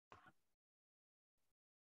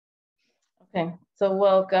Okay, so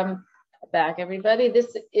welcome back, everybody.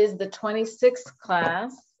 This is the 26th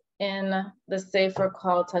class in the Sefer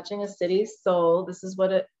called Touching a City's Soul. This is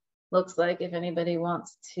what it looks like if anybody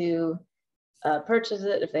wants to purchase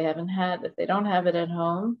it, if they don't have it at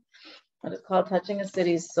home. But it's called Touching a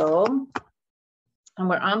City's Soul. And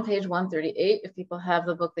we're on page 138. If people have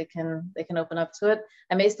the book, they can open up to it.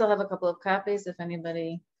 I may still have a couple of copies if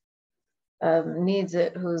anybody needs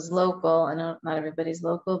it who's local. I know not everybody's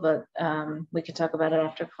local, but we can talk about it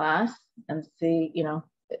after class and see,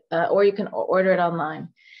 or you can order it online.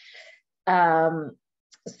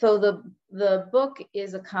 So the book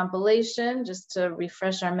is a compilation, just to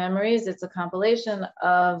refresh our memories. It's a compilation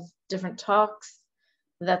of different talks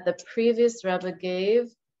that the previous Rebbe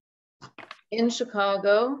gave in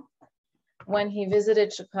Chicago when he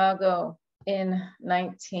visited Chicago in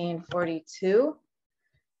 1942.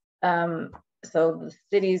 So the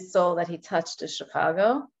city's soul that he touched is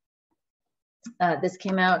Chicago. This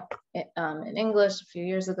came out in English a few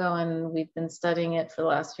years ago, and we've been studying it for the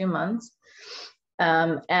last few months.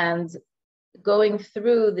 And going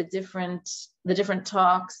through the different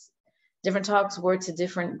talks were to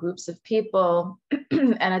different groups of people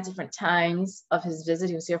and at different times of his visit.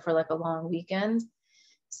 He was here for like a long weekend.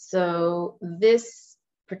 So this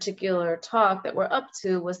particular talk that we're up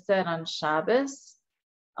to was said on Shabbos,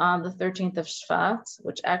 on the 13th of Shvat,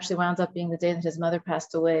 which actually wound up being the day that his mother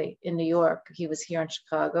passed away in New York. He was here in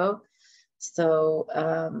Chicago. So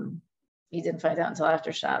he didn't find out until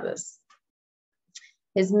after Shabbos.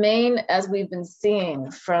 His main, as we've been seeing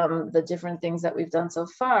from the different things that we've done so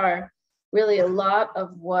far, really a lot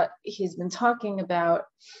of what he's been talking about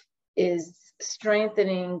is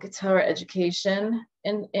strengthening Torah education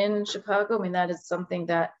in Chicago. I mean, that is a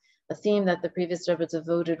theme that the previous Rebbe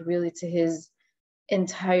devoted really to his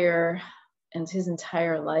entire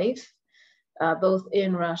life, both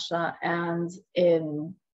in Russia and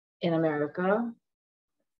in America.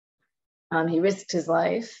 He risked his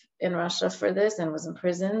life in Russia for this and was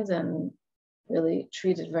imprisoned and really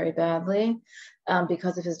treated very badly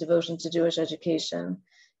because of his devotion to Jewish education.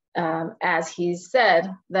 As he said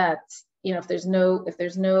that, if there's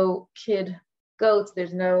no kid goats,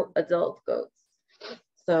 there's no adult goats.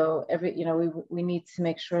 So we need to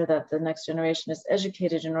make sure that the next generation is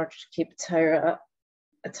educated in order to keep a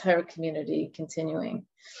Torah community continuing.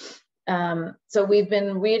 So we've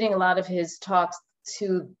been reading a lot of his talks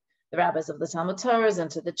to the rabbis of the Talmud Torahs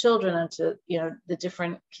and to the children and to the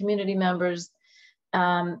different community members.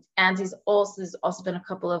 And there's also been a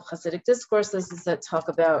couple of Hasidic discourses that talk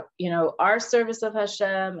about our service of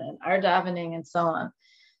Hashem and our davening and so on.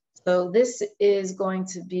 So this is going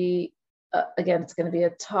to be again, it's going to be a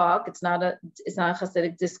talk. It's not a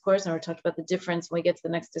Hasidic discourse, and we're talking about the difference. When we get to the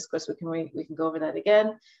next discourse, we can go over that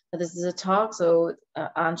again. But this is a talk, so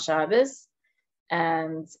on Shabbos,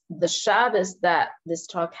 and the Shabbos that this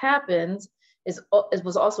talk happened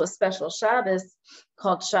was also a special Shabbos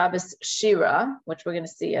called Shabbos Shira, which we're going to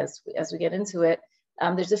see as we get into it.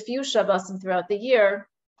 There's a few Shabbosim throughout the year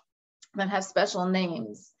that have special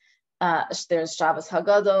names. There's Shabbos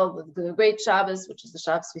Hagadol, the Great Shabbos, which is the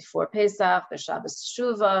Shabbos before Pesach. There's Shabbos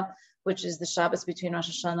Shuva, which is the Shabbos between Rosh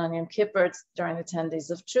Hashanah and Yom Kippur. It's during the 10 days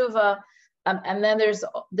of Tshuva. And then there's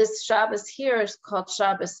this Shabbos here is called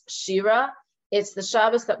Shabbos Shira. It's the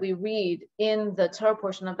Shabbos that we read in the Torah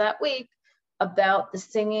portion of that week about the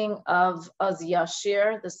singing of Az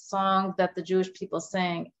Yashir, the song that the Jewish people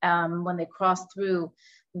sang when they crossed through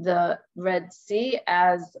the Red Sea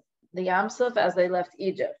as the Yam Suf, as they left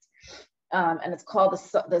Egypt. And it's called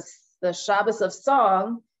the Shabbos of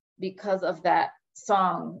Song because of that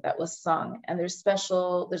song that was sung. And there's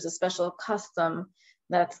a special custom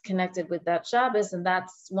that's connected with that Shabbos, and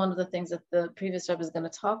that's one of the things that the previous Rebbe is going to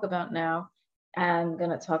talk about now, and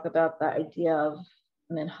going to talk about the idea of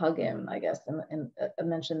minhagim, I guess, and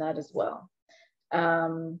mention that as well.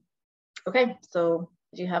 Okay, so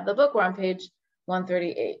if you have the book, we're on page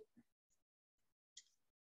 138.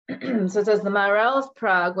 So it says the Maharal of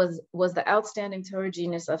Prague was the outstanding Torah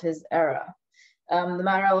genius of his era. The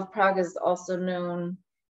Maharal of Prague is also known,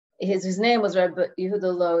 his name was Rebbe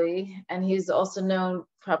Yehuda Lowy, and he's also known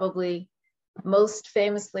probably most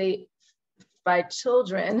famously by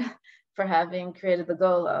children for having created the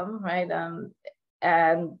Golem, right?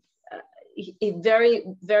 And he very,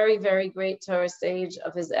 very, very great Torah sage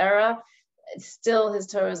of his era. Still, his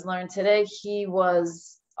Torah is learned today. He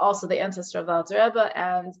was also the ancestor of Alter Rebbe,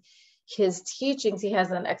 and his teachings, he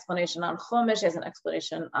has an explanation on Chumash, he has an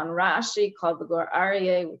explanation on Rashi called the Gur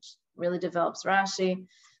Aryeh, which really develops Rashi.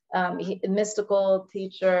 A mystical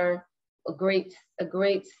teacher, a great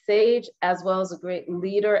sage, as well as a great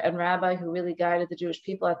leader and rabbi who really guided the Jewish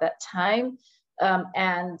people at that time,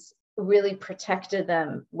 and really protected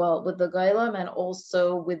them well with the Goyim and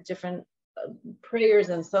also with different prayers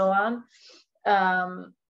and so on.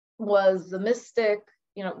 Was the mystic,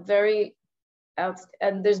 very out,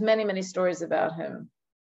 and there's many stories about him,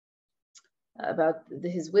 about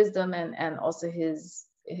his wisdom and also his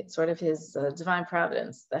divine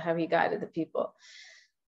providence, how he guided the people.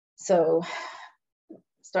 So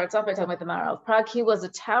starts off by talking about the Maharal of Prague. He was a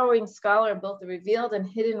towering scholar in both the revealed and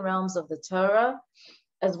hidden realms of the Torah,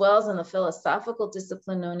 as well as in the philosophical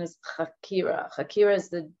discipline known as Chakira. Chakira is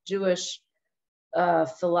the Jewish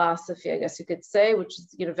philosophy, I guess you could say, which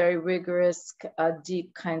is very rigorous,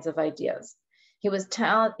 deep kinds of ideas. He was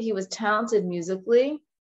talented musically.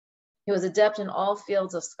 He was adept in all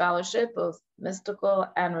fields of scholarship, both mystical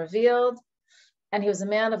and revealed, and he was a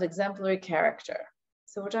man of exemplary character.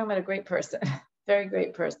 So we're talking about a great person, very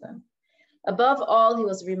great person. Above all, he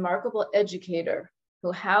was a remarkable educator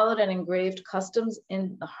who hallowed and engraved customs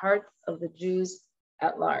in the hearts of the Jews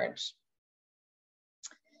at large.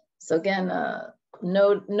 So again,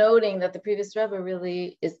 noting that the previous Rebbe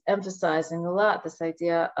really is emphasizing a lot this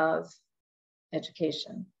idea of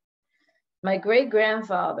education. My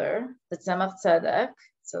great-grandfather, the Tzemach Tzedek,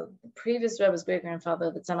 so the previous Rebbe's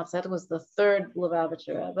great-grandfather, the Tzemach Tzedek, was the third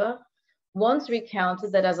Lubavitcher Rebbe, once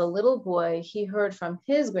recounted that as a little boy, he heard from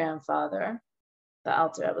his grandfather, the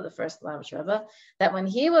Alter Rebbe, the first Lubavitcher Rebbe, that when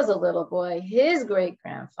he was a little boy, his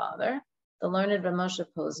great-grandfather, the learned Rav Moshe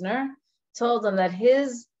Posner, told him that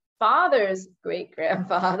his father's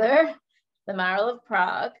great-grandfather, the Maharal of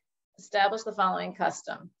Prague, established the following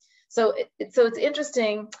custom. So it's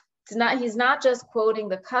interesting. He's not just quoting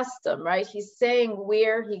the custom, right? He's saying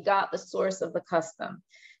where he got the source of the custom,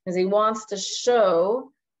 because he wants to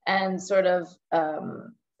show and sort of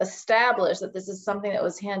establish that this is something that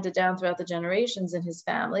was handed down throughout the generations in his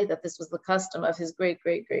family, that this was the custom of his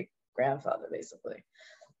great-great-great-grandfather, basically.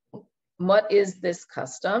 What is this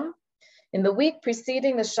custom? In the week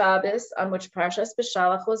preceding the Shabbos, on which Parshas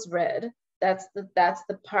B'Shalach was read, that's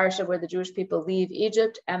the parsha where the Jewish people leave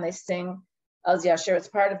Egypt and they sing Az Yashir. It's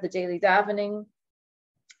part of the daily davening.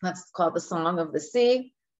 That's called the Song of the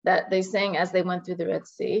Sea, that they sang as they went through the Red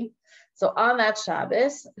Sea. So on that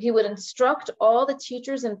Shabbos, he would instruct all the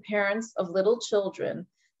teachers and parents of little children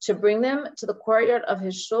to bring them to the courtyard of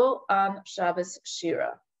his shul on Shabbos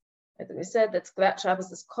Shira. Like we said, that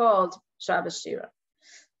Shabbos is called Shabbos Shira.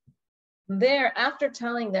 There, after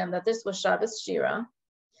telling them that this was Shabbos Shira,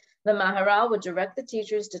 the Maharal would direct the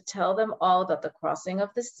teachers to tell them all about the crossing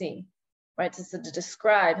of the sea, right? To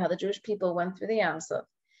describe how the Jewish people went through the Yam Suf,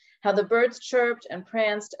 how the birds chirped and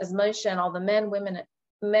pranced as Moshe and all the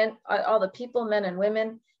all the people, men and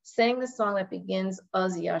women, sang the song that begins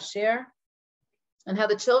Az Yashir, and how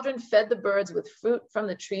the children fed the birds with fruit from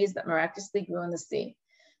the trees that miraculously grew in the sea.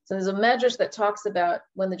 So there's a medrash that talks about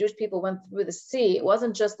when the Jewish people went through the sea, it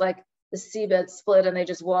wasn't just like the seabed split and they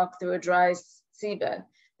just walked through a dry seabed.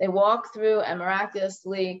 They walked through and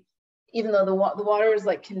miraculously, even though the water was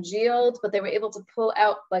like congealed, but they were able to pull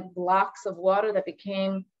out like blocks of water that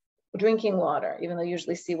became drinking water, even though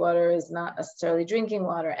usually seawater is not necessarily drinking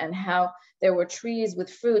water, and how there were trees with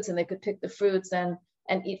fruits and they could pick the fruits and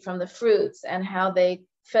eat from the fruits, and how they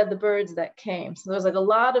fed the birds that came. So there's like a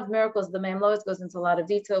lot of miracles. The Mem Lois goes into a lot of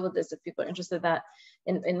detail with this if people are interested in that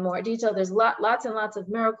in more detail. There's lots and lots of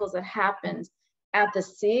miracles that happened at the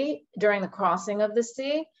sea during the crossing of the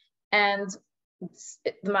sea, and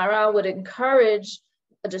the Maharal would encourage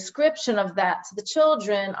a description of that to the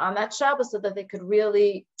children on that Shabbos so that they could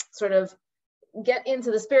really sort of get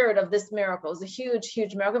into the spirit of this miracle. It was a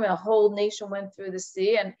huge miracle. I mean, a whole nation went through the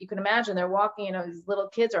sea, and you can imagine they're walking, these little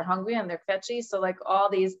kids are hungry and they're fetchy. So like all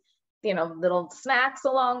these, little snacks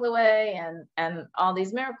along the way and all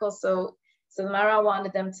these miracles. So the Maharal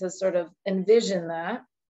wanted them to sort of envision that.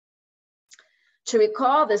 To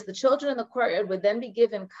recall this, the children in the courtyard would then be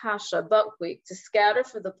given kasha, buckwheat, to scatter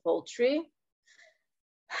for the poultry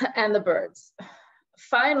and the birds.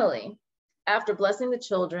 Finally, after blessing the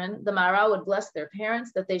children, the Maharal would bless their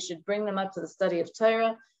parents that they should bring them up to the study of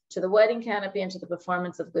Torah, to the wedding canopy, and to the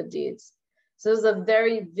performance of good deeds. So this is a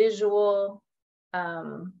very visual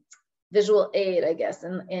aid, I guess,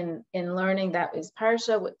 in learning that is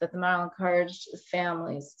parsha that the Maharal encouraged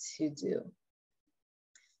families to do.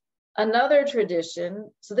 Another tradition,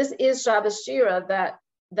 so this is Shabbos Shira that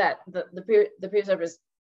the previous Rebbe is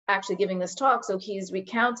actually giving this talk, so he's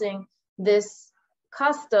recounting this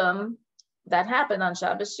custom that happened on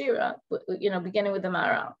Shabbos Shira, beginning with the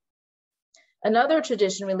Maharal. Another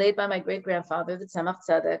tradition relayed by my great-grandfather, the Tzemach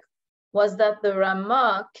Tzedek, was that the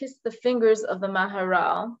Ramah kissed the fingers of the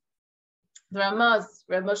Maharal. The Ramah is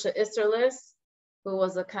Reb Moshe Isserlis, who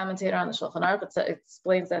was a commentator on the Shulchan Aruch. It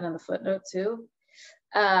explains that in the footnote too.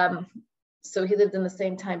 So he lived in the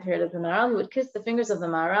same time period as the Maharal. He would kiss the fingers of the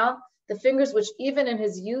Maharal, the fingers which even in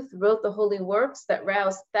his youth wrote the holy works that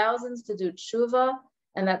roused thousands to do tshuva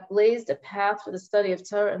and that blazed a path for the study of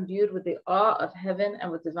Torah imbued with the awe of heaven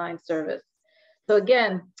and with divine service. So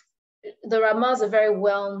again, the Ramah is a very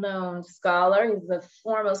well-known scholar. He's the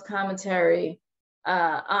foremost commentary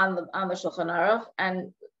on the Shulchan Aruch,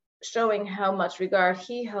 and showing how much regard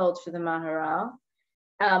he held for the Maharal,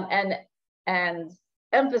 and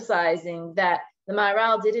emphasizing that the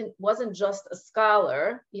Maharal wasn't just a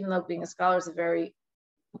scholar, even though being a scholar is a very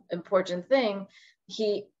important thing.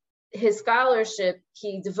 His scholarship,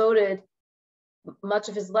 he devoted much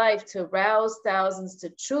of his life to rouse thousands to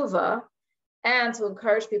tshuva and to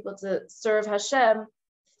encourage people to serve Hashem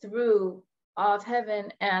through awe of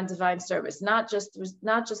heaven and divine service, not just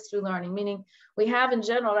through learning. Meaning, we have in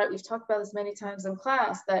general, right? We've talked about this many times in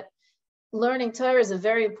class, that learning Torah is a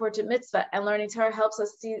very important mitzvah, and learning Torah helps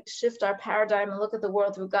us shift our paradigm and look at the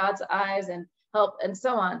world through God's eyes and help and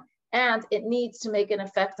so on. And it needs to make an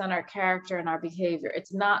effect on our character and our behavior.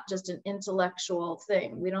 It's not just an intellectual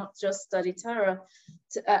thing. We don't just study Torah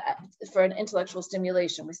for an intellectual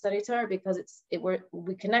stimulation. We study Torah because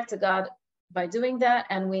we connect to God by doing that,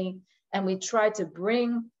 and we try to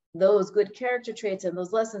bring those good character traits and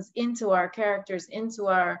those lessons into our characters, into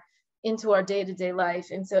our day-to-day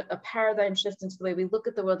life, into a paradigm shift, into the way we look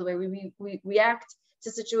at the world, the way we react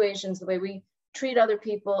to situations, the way we treat other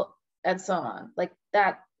people, and so on. Like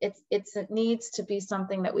that, it needs to be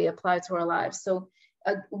something that we apply to our lives. So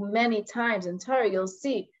many times in Torah, you'll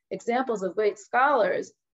see examples of great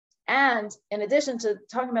scholars, and in addition to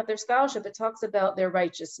talking about their scholarship, it talks about their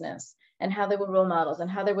righteousness and how they were role models and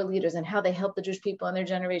how they were leaders and how they helped the Jewish people in their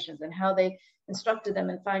generations and how they instructed them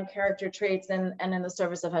and fine character traits and in the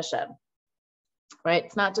service of Hashem, right?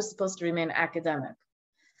 It's not just supposed to remain academic.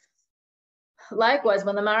 Likewise,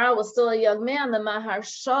 when the Maharal was still a young man, the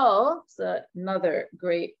Maharshal, another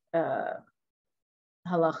great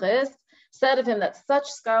halachist, said of him that such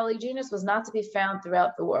scholarly genius was not to be found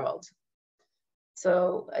throughout the world.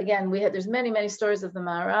 So again, there's many stories of the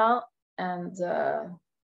Maharal, and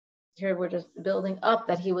here we're just building up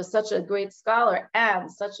that he was such a great scholar and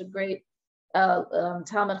such a great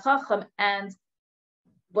Talmid Chacham. And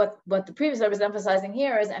what the previous Rebbe is emphasizing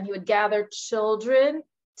here is, and he would gather children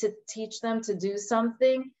to teach them to do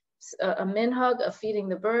something, a minhag of feeding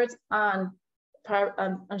the birds on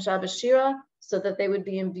Shabbos Shira, so that they would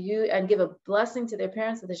be imbued and give a blessing to their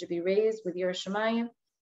parents, that they should be raised with Yiras Shamayim,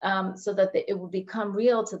 so that it would become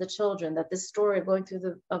real to the children, that this story of going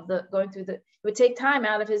through it would take time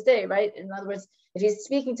out of his day, right? In other words, if he's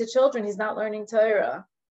speaking to children, he's not learning Torah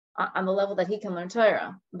on the level that he can learn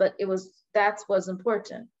Torah, but that's what's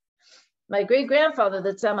important. My great-grandfather,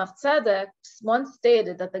 the Tzemach Tzedek, once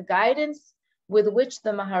stated that the guidance with which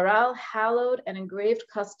the Maharal hallowed and engraved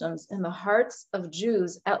customs in the hearts of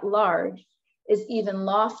Jews at large is even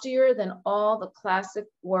loftier than all the classic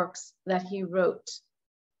works that he wrote.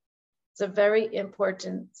 It's a very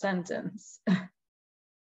important sentence.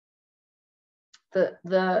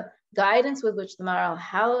 The guidance with which the Maharal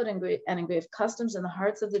hallowed and engraved customs in the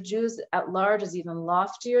hearts of the Jews at large is even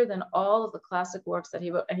loftier than all of the classic works that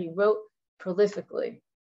he wrote, and he wrote prolifically.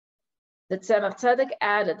 The Tzemach Tzedek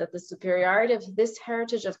added that the superiority of this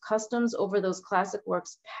heritage of customs over those classic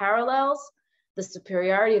works parallels the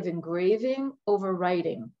superiority of engraving over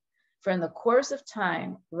writing. For in the course of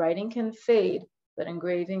time, writing can fade, but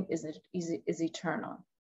engraving is eternal.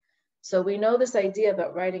 So we know this idea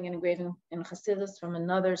about writing and engraving in Chassidus from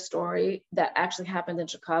another story that actually happened in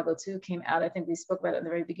Chicago too, came out. I think we spoke about it in the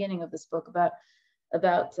very beginning of this book about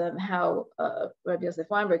how Rabbi Yosef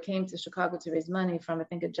Weinberg came to Chicago to raise money from, I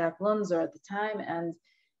think, a Jack Lunzer at the time,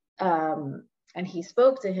 and he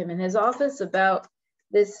spoke to him in his office about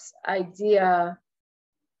this idea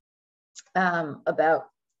about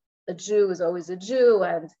a Jew is always a Jew,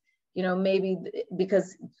 and maybe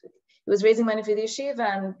because he was raising money for the yeshiva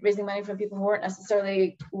and raising money from people who weren't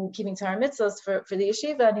necessarily keeping Torah mitzvahs for the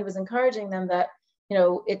yeshiva, and he was encouraging them that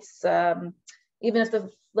it's even if the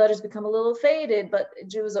letters become a little faded, but a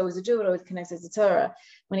Jew is always a Jew, it always connects to Torah.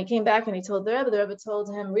 When he came back and he told the Rebbe told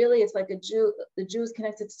him, really, it's like a Jew, the Jew is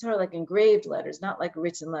connected to Torah like engraved letters, not like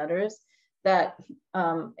written letters, that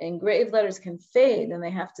engraved letters can fade, and they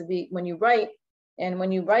have to be, when you write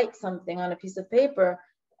something on a piece of paper,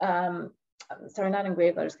 not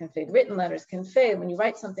engraved letters can fade, written letters can fade. When you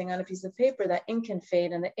write something on a piece of paper, that ink can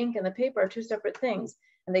fade, and the ink and the paper are two separate things.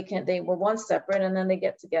 and they were once separate, and then they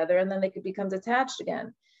get together, and then they could become detached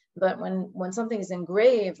again. But when something is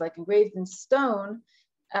engraved, like engraved in stone,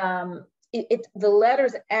 the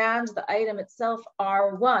letters and the item itself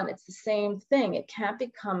are one. It's the same thing. It can't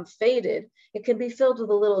become faded. It can be filled with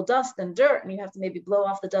a little dust and dirt, and you have to maybe blow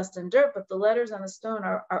off the dust and dirt, but the letters on the stone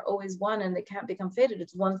are always one, and they can't become faded.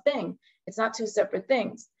 It's one thing. It's not two separate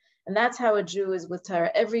things. And that's how a Jew is with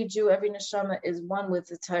Torah. Every Jew, every neshama is one with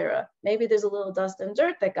the Torah. Maybe there's a little dust and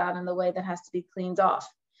dirt that got in the way that has to be cleaned off.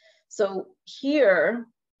 So here,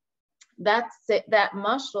 that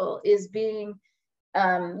mashal is being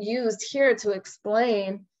used here to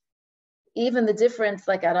explain even the difference,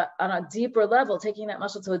 like on a deeper level, taking that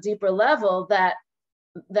mashal to a deeper level, that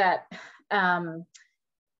the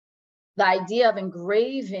idea of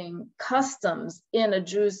engraving customs in a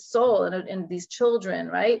Jew's soul and in these children,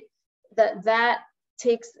 right? That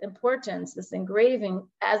takes importance. This engraving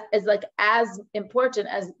as important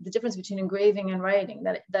as the difference between engraving and writing.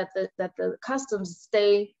 That the customs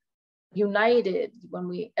stay united when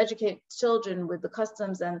we educate children with the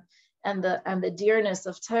customs and the dearness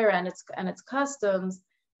of Torah and its customs,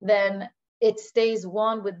 then it stays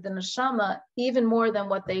one with the neshama even more than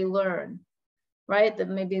what they learn, right? That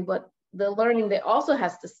maybe what the learning they also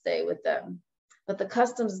has to stay with them, but the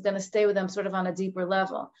customs is going to stay with them sort of on a deeper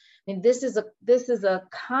level. I mean, this is a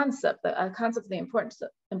concept. A concept of the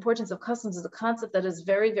importance of customs is a concept that is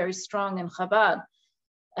very, very strong in Chabad,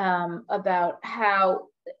 about how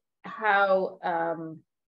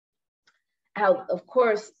of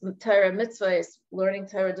course Torah mitzvahs, learning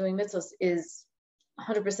Torah, doing mitzvahs is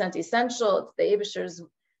 100% essential. It's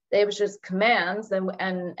the Eibusher's commands,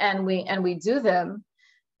 and we do them,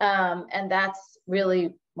 and that's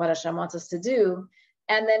really what Hashem wants us to do.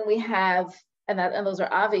 And then we have, and those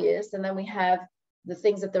are obvious. And then we have the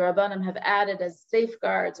things that the Rabbanim have added as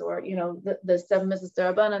safeguards, or the 7 mitzvahs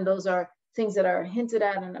Rabbanim. Those are things that are hinted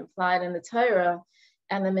at and applied in the Torah.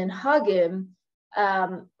 And the minhagim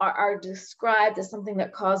are described as something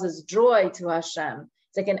that causes joy to Hashem.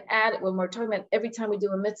 It's like an add, when we're talking about every time we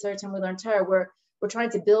do a mitzvah, every time we learn Torah, we're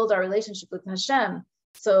trying to build our relationship with Hashem.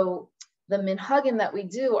 So the minhagim that we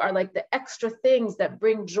do are like the extra things that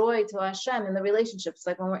bring joy to Hashem in the relationships.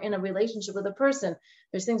 Like when we're in a relationship with a person,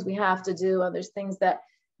 there's things we have to do, and there's things that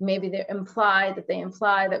maybe they imply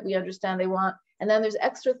that we understand they want. And then there's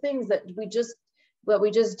extra things that we just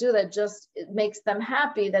do that just it makes them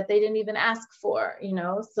happy that they didn't even ask for,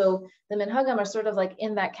 So the minhagim are sort of like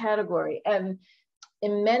in that category. And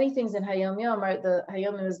in many things in Hayom Yom, right, the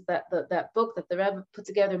Hayom Yom is that book that the Rebbe put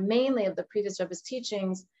together mainly of the previous Rebbe's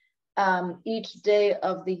teachings. Each day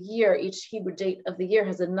of the year, each Hebrew date of the year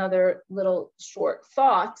has another little short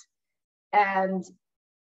thought. And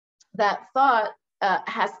that thought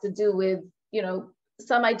has to do with,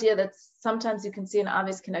 some idea that sometimes you can see an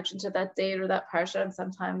obvious connection to that date or that parsha, and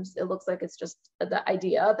sometimes it looks like it's just the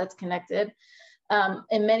idea that's connected.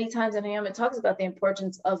 And many times in Hayom, it talks about the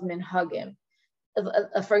importance of minhagim.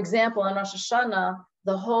 For example, on Rosh Hashanah,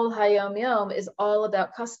 the whole Hayom Yom is all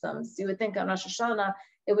about customs. You would think on Rosh Hashanah,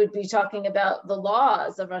 it would be talking about the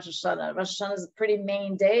laws of Rosh Hashanah. Rosh Hashanah is a pretty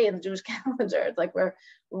main day in the Jewish calendar. It's like we're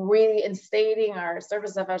reinstating our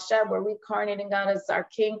service of Hashem. We're reincarnating God as our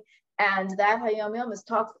king. And that Hayom Yom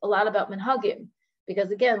talks a lot about minhagim, because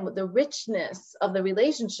again, the richness of the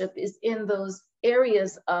relationship is in those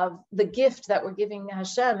areas of the gift that we're giving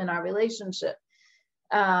Hashem in our relationship.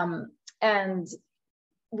 And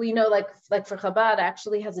we know, like for Chabad,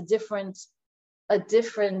 actually has a different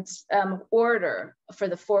order for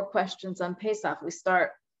the 4 questions on Pesach. We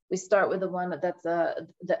start with the one that's a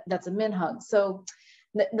minhag. So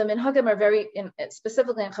the minhagim are very,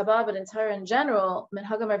 specifically in Chabad, but in Torah in general,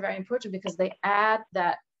 minhagim are very important because they add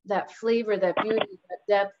that flavor, that beauty, that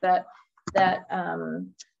depth,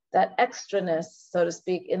 that extraness, so to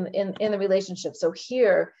speak, in the relationship. So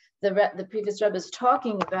here, the previous Rebbe is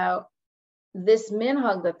talking about this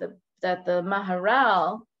minhag that the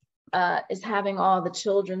Maharal is having all the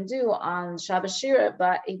children do on Shabbat Shira,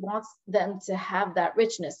 but he wants them to have that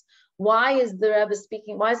richness. Why is the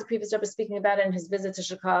previous Rebbe speaking about it in his visit to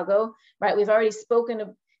Chicago? Right, he's already spoken to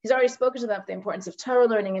them about the importance of Torah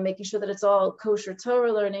learning and making sure that it's all kosher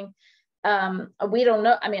Torah learning. We don't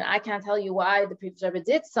know. I mean, I can't tell you why the previous Rebbe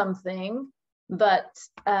did something, but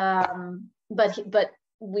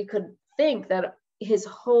we could think that his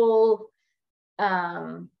whole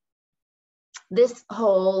this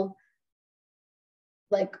whole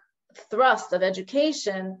like thrust of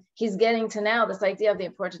education, he's getting to now this idea of the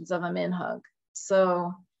importance of a minhag.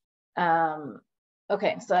 So,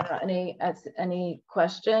 okay, so I don't know, any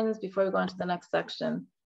questions before we go on to the next section?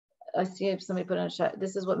 I see if somebody put in a chat,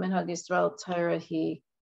 this is what minhag Yisrael Torah he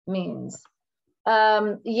means.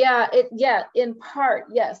 In part,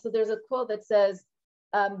 yes. So there's a quote that says,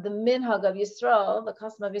 the minhag of Yisrael, the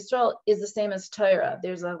custom of Yisrael, is the same as Torah.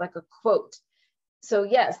 There's like a quote. So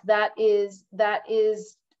yes, that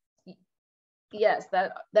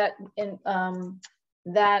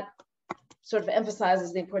sort of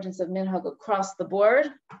emphasizes the importance of minhag across the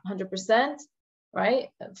board, 100%, right?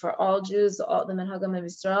 For all Jews, all the minhagim of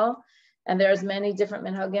Yisrael. And there's many different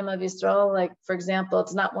minhagim of Yisrael. Like, for example,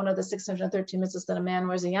 it's not one of the 613 mitzvahs that a man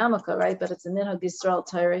wears a yarmulke, right? But it's a minhag Yisrael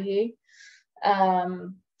Torah.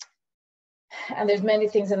 And there's many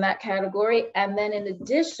things in that category. And then in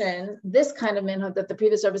addition, this kind of minhag that the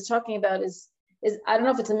previous Rebbe was talking about is I don't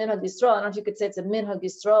know if it's a minhag Yisrael. I don't know if you could say it's a minhag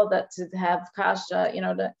Yisrael that to have kasha,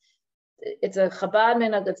 it's a Chabad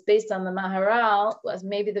minhag that's based on the Maharal.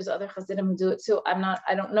 Maybe there's other Hasidim who do it too. I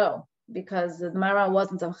don't know, because the Maharal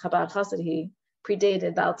wasn't a Chabad Hasid. He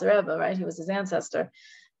predated the Alter Rebbe, right? He was his ancestor.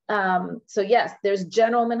 So yes, there's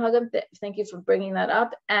general minhagim. Thank you for bringing that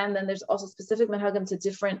up. And then there's also specific minhagim to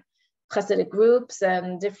different Hasidic groups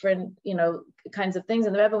and different, kinds of things.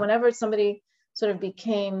 And the Rebbe, whenever somebody sort of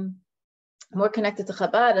became more connected to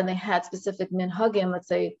Chabad and they had specific minhagim, let's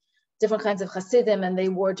say different kinds of Hasidim, and they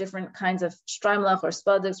wore different kinds of streimlach or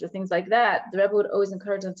spadiks or things like that, the Rebbe would always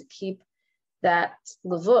encourage them to keep that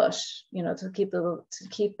levush, to keep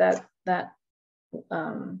that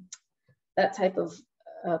type of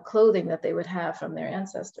clothing that they would have from their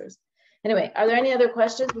ancestors. Anyway, are there any other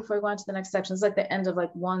questions before we go on to the next section? It's like the end of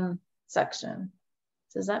one section.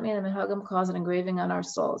 Does that mean that minhagim cause an engraving on our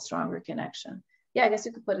soul, a stronger connection? Yeah, I guess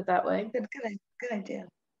you could put it that way. Good idea.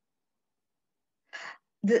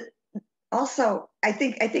 Also, I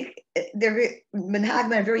think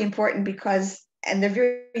minhagim are very important because, and they're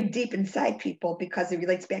very deep inside people because it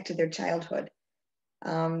relates back to their childhood.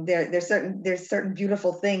 There's certain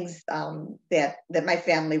beautiful things that my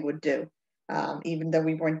family would do, even though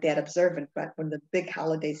we weren't that observant. But when the big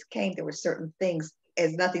holidays came, there were certain things. It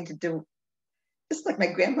has nothing to do, just like my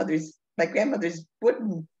grandmother's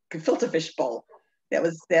wooden filter fish bowl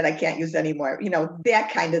that I can't use anymore.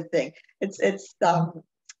 That kind of thing.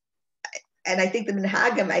 And I think the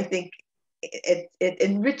minhagim, it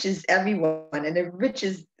enriches everyone and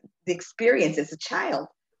enriches the experience as a child,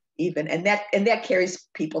 even, and that carries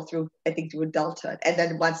people through, I think, to adulthood, and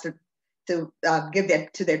then wants to give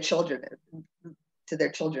that to their children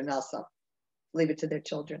also, leave it to their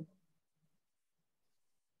children.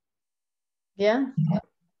 Yeah.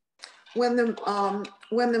 When the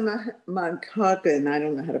Menachem, I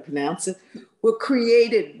don't know how to pronounce it, were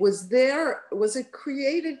created, was it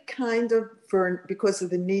created kind of because of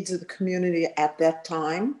the needs of the community at that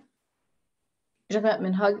time? You're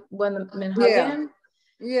talking about when the Menachem?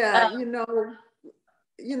 Yeah,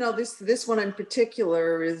 this one in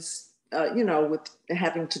particular is, with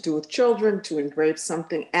having to do with children, to engrave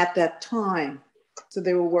something at that time. So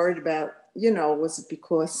they were worried about, was it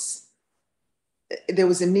because there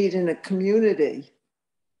was a need in a community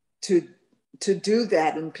to do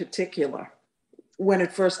that in particular when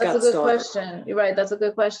it first got started? That's a good question. You're right. That's a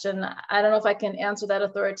good question. I don't know if I can answer that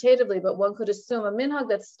authoritatively, but one could assume a minhag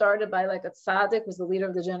that started by like a tzaddik, who's the leader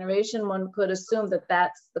of the generation, one could assume that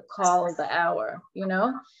that's the call of the hour,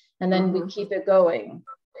 and then we keep it going.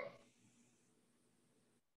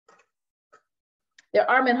 There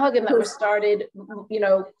are minhagim that were started,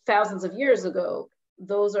 thousands of years ago.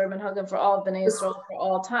 Those are minhagim for all of Bnei Yisrael for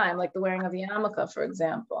all time, like the wearing of the yarmulke, for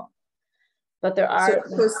example. But there are...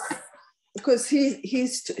 Because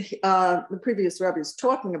he's the previous Rebbe is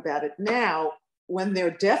talking about it now, when there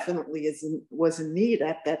definitely was a need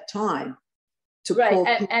at that time to pull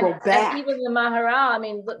people back. And even the Maharal,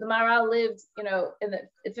 the Maharal lived, in the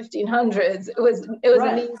 1500s. It was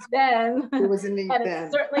a need then. It was a need and then.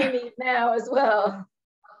 It's certainly a need now as well.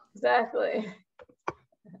 Exactly.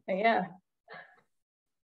 Yeah.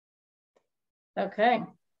 Okay.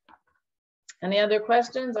 Any other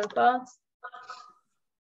questions or thoughts?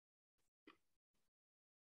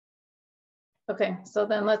 Okay, so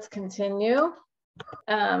then let's continue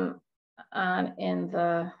so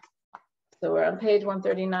we're on page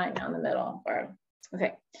 139 now in the middle.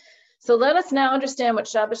 Okay, so let us now understand what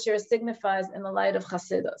Shabbos Shira signifies in the light of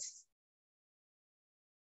Chassidus.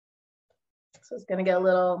 So it's going to get a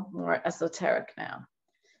little more esoteric now.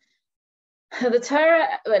 The Torah,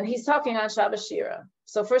 when he's talking on Shabbos Shira.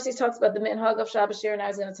 So first he talks about the minhag of Shabbos Shira, now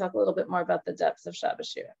he's going to talk a little bit more about the depths of Shabbos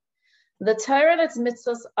Shira. The Torah and its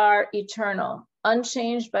mitzvahs are eternal,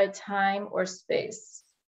 unchanged by time or space.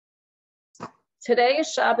 Today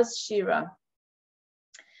is Shabbos Shira.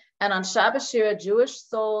 And on Shabbos Shira, Jewish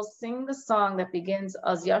souls sing the song that begins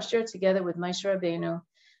Az Yashir together with Moshe Rabbeinu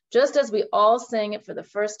Just as we all sang it for the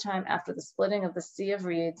first time after the splitting of the Sea of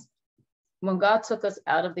Reeds, when God took us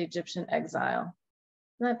out of the Egyptian exile.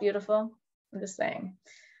 Isn't that beautiful? I'm just saying.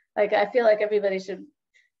 Like, I feel like everybody should,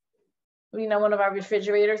 you know, one of our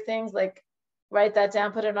refrigerator things, like write that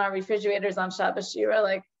down, put it in our refrigerators on Shabbos Shira.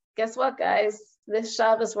 Like, guess what, guys? This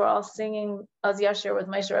Shabbos, we're all singing Az Yashir with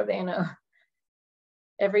Moshe Rabbeinu.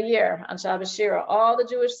 Every year on Shabbos Shira, all the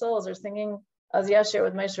Jewish souls are singing Az Yashir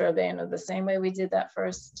with Moshe Rabbeinu, the same way we did that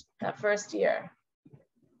first year.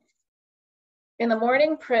 In the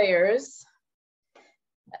morning prayers,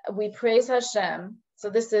 we praise Hashem. So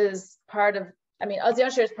this is part of, I mean, Az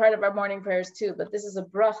Yashir is part of our morning prayers too, but this is a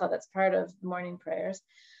bracha that's part of morning prayers.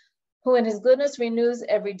 Who in his goodness renews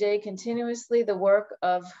every day continuously the work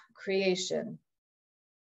of creation.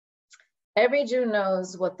 Every Jew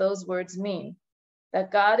knows what those words mean,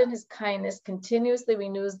 that God in his kindness continuously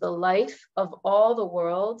renews the life of all the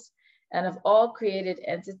worlds and of all created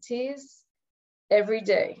entities every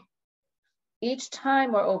day. Each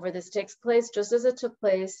time, moreover, this takes place just as it took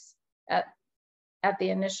place at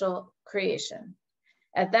the initial creation.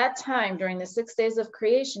 At that time, during the 6 days of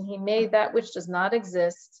creation, he made that which does not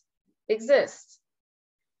exist.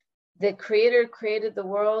 The Creator created the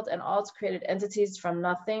world and all its created entities from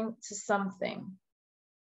nothing to something.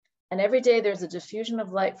 And every day there's a diffusion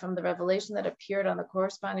of light from the revelation that appeared on the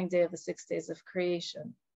corresponding day of the 6 days of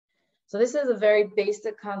creation. So this is a very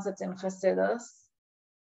basic concept in Chassidus,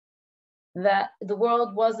 that the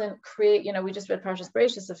world wasn't created, you know, we just read Parshas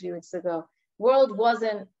Bereishis a few weeks ago. World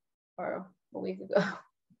wasn't, or a week ago,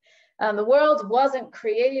 the world wasn't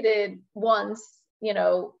created once, you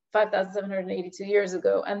know, 5,782 years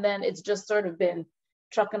ago, and then it's just sort of been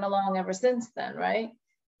trucking along ever since then, right?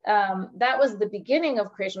 That was the beginning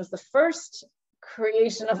of creation, was the first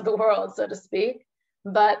creation of the world, so to speak,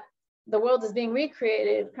 but the world is being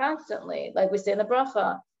recreated constantly. Like we say in the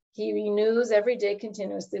bracha, he renews every day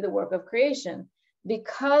continuously the work of creation.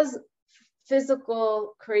 Because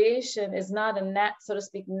physical creation is not a so to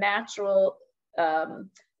speak, natural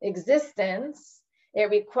existence, it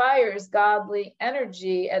requires godly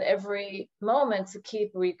energy at every moment to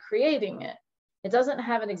keep recreating it. It doesn't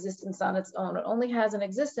have an existence on its own. It only has an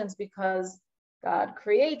existence because God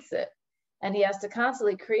creates it, and he has to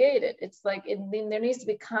constantly create it. It's like there needs to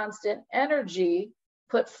be constant energy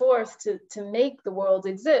put forth to make the world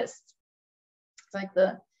exist. It's like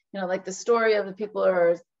like the story of the people who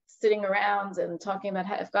are sitting around and talking about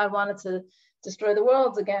how if God wanted to destroy the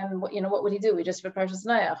world again, what would he do? We just read Parshas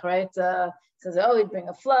Noach, right? Says, oh, he'd bring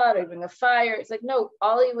a flood or he'd bring a fire. It's like, no,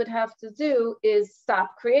 all he would have to do is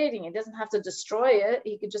stop creating. He doesn't have to destroy it.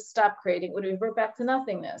 He could just stop creating. It would revert back to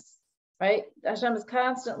nothingness, right? Hashem is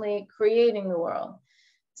constantly creating the world.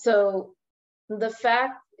 So the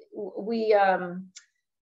fact we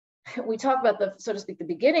talk about the, so to speak, the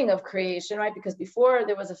beginning of creation, right? Because before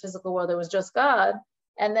there was a physical world, there was just God.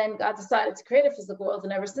 And then God decided to create a physical world.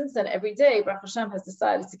 And ever since then, every day, Baruch Hashem has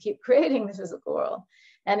decided to keep creating the physical world.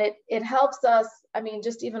 And it helps us, I mean,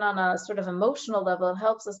 just even on a sort of emotional level, it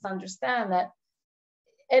helps us to understand that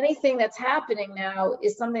anything that's happening now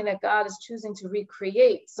is something that God is choosing to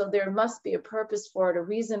recreate. So there must be a purpose for it, a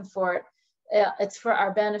reason for it. It's for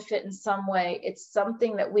our benefit in some way. It's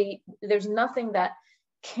something that there's nothing that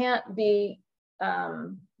can't be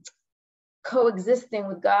coexisting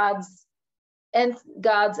with God's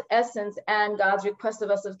essence and God's request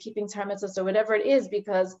of us of keeping Torah mitzvahs or whatever it is,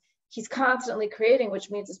 because he's constantly creating, which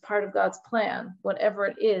means it's part of God's plan, whatever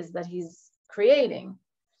it is that he's creating.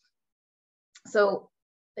 So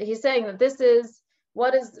he's saying that this is,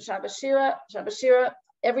 what is Shabbos Shira? Shabbos Shira,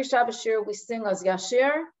 every Shabbos Shira we sing Az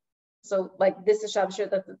Yashir. So like this is Shabbos Shira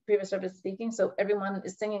that the previous Rebbe is speaking. So everyone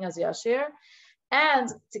is singing Az Yashir. And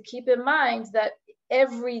to keep in mind that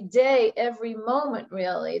every day, every moment,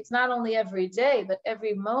 really, it's not only every day, but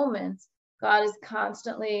every moment, God is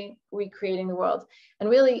constantly recreating the world. And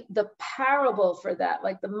really the parable for that,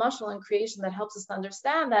 like the mashal in creation, that helps us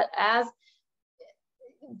understand that as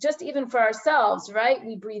just even for ourselves, right?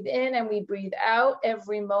 We breathe in and we breathe out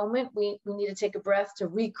every moment. We need to take a breath to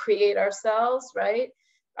recreate ourselves, right?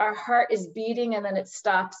 Our heart is beating and then it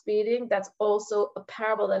stops beating. That's also a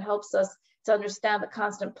parable that helps us to understand the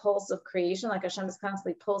constant pulse of creation, like Hashem is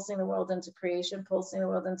constantly pulsing the world into creation, pulsing the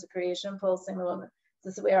world into creation, pulsing the world.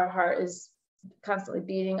 This is the way our heart is constantly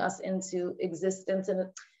beating us into existence. And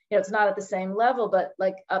it's not at the same level, but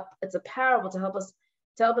like it's a parable to help us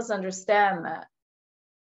understand that.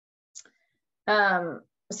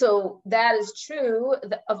 So that is true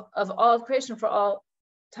of all of creation for all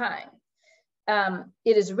time.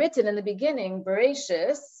 It is written in the beginning,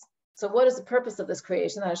 Bereishis. So what is the purpose of this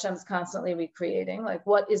creation that Hashem is constantly recreating? Like,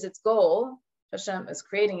 what is its goal? Hashem is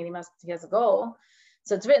creating it, he has a goal.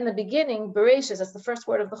 So it's written in the beginning, Bereshis, that's the first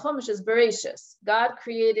word of the Chumash, is Bereshis. God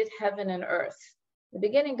created heaven and earth. In the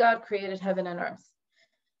beginning, God created heaven and earth.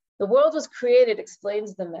 The world was created,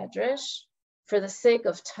 explains the Medrash, for the sake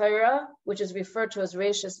of Torah, which is referred to as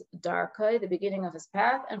Reshis Darkai, the beginning of his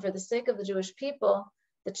path, and for the sake of the Jewish people,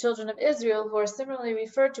 the children of Israel, who are similarly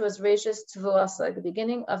referred to as Reshis Tvuasa, the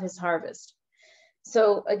beginning of his harvest.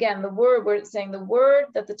 So again, we're saying the word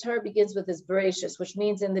that the Torah begins with is Bereshis, which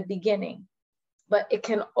means in the beginning. But it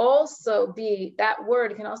can also be, that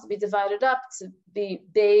word can also be divided up to be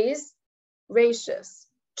Bais, Reshis,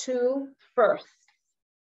 two firsts.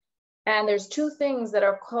 And there's two things that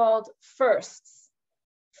are called firsts.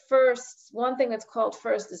 First, one thing that's called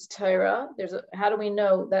first is Torah. How do we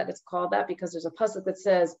know that it's called that? Because there's a pasuk that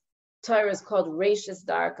says Torah is called Reshis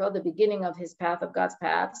Darka, the beginning of his path, of God's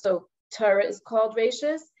path. So Torah is called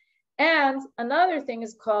Reshis. And another thing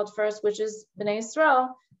is called first, which is Bnei Yisrael,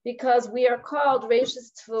 because we are called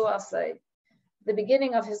Reshis Tvuasai, the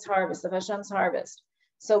beginning of his harvest, of Hashem's harvest.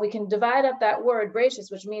 So we can divide up that word,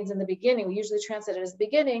 Reshis, which means in the beginning. We usually translate it as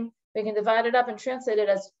beginning. We can divide it up and translate it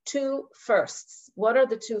as two firsts. What are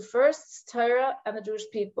the two firsts? Torah and the Jewish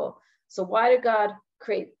people. So why did God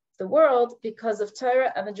create the world? Because of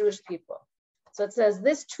Torah and the Jewish people. So it says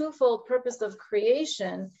this twofold purpose of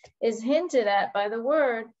creation is hinted at by the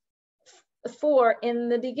word for in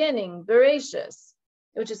the beginning, Bereshis,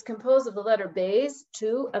 which is composed of the letter Bais,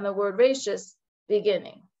 two, and the word Reshis,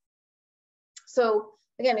 beginning. So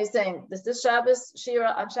again, he's saying this is Shabbos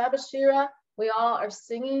Shira. On Shabbos Shira, we all are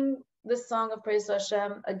singing this song of praise to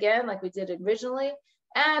Hashem again, like we did originally.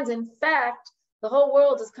 And in fact, the whole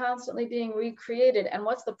world is constantly being recreated. And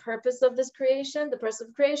what's the purpose of this creation? The purpose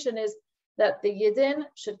of creation is that the Yidden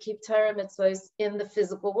should keep Torah mitzvahs in the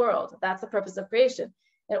physical world. That's the purpose of creation.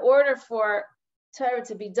 In order for Torah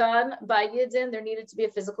to be done by Yidden, there needed to be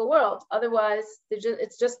a physical world. Otherwise,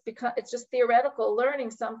 it's just theoretical,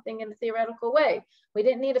 learning something in a theoretical way. We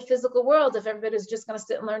didn't need a physical world if everybody's just going to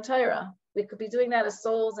sit and learn Torah. We could be doing that as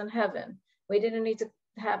souls in heaven. We didn't need to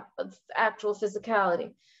have actual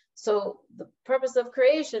physicality. So the purpose of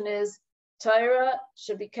creation is Torah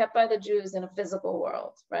should be kept by the Jews in a physical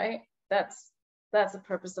world, right? That's the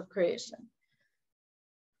purpose of creation.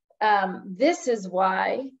 This is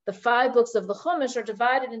why the 5 books of the Chumash are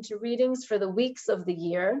divided into readings for the weeks of the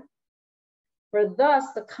year. For thus,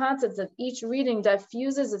 the content of each reading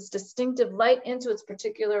diffuses its distinctive light into its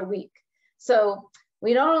particular week. So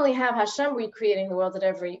we don't only have Hashem recreating the world at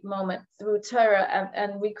every moment through Torah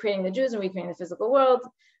and recreating the Jews and recreating the physical world,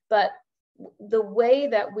 but the way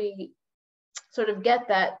that we sort of get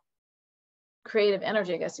that creative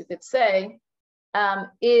energy, I guess you could say,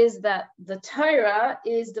 is that the Torah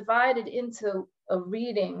is divided into a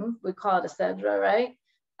reading, we call it a Sedra, right?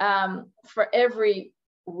 For every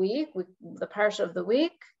week, the Parsha of the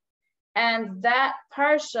week. And that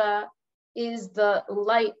Parsha is the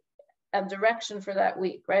light and direction for that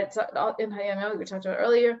week, right? It's in Hayam, we talked about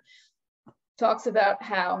earlier, talks about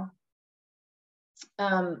how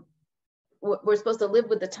we're supposed to live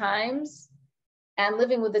with the times. And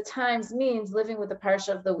living with the times means living with the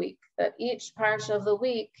Parsha of the week, that each Parsha of the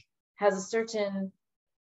week has a certain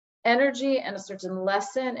energy and a certain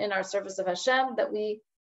lesson in our service of Hashem that we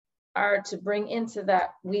are to bring into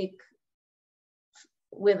that week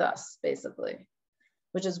with us, basically,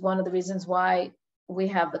 which is one of the reasons why we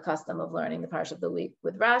have the custom of learning the Parsha of the week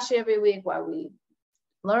with Rashi every week, why we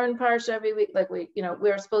learn Parsha every week, like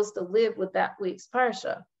we're supposed to live with that week's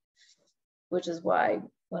Parsha, which is why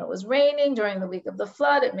when it was raining during the week of the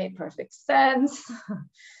flood, it made perfect sense.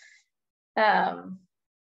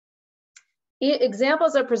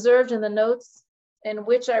 Examples are preserved in the notes in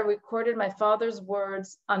which I recorded my father's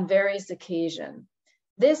words on various occasions.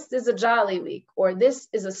 This is a jolly week, or this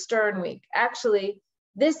is a stern week. Actually,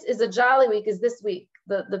 this is a jolly week is this week.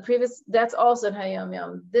 The previous, that's also in Hayom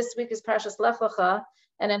Yom. This week is Parshas Lech Lecha,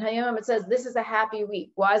 and in Hayom Yom it says this is a happy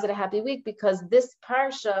week. Why is it a happy week? Because this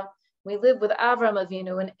Parsha, we live with Avram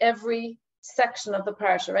Avinu in every section of the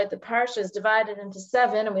Parsha, right? The Parsha is divided into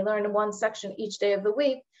 7, and we learn in one section each day of the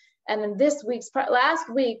week. And in this week's, last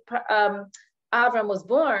week, Avram was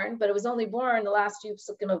born, but it was only born the last few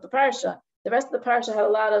psukim of the Parsha. The rest of the Parsha had a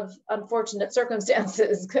lot of unfortunate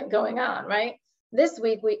circumstances going on, right? This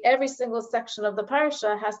week, every single section of the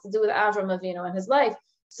Parsha has to do with Avram Avinu and his life.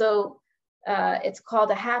 So it's called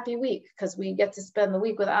a happy week because we get to spend the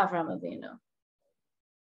week with Avram Avinu.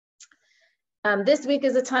 This week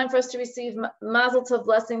is a time for us to receive Mazel Tov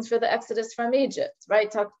blessings for the Exodus from Egypt,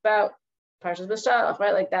 right? Talked about Parshas B'Shalach,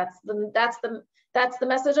 right? Like that's the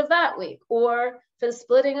message of that week. Or for the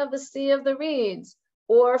splitting of the Sea of the Reeds,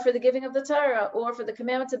 or for the giving of the Torah, or for the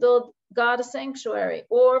commandment to build God a sanctuary,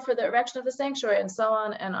 or for the erection of the sanctuary, and so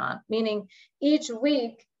on and on. Meaning each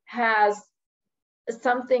week has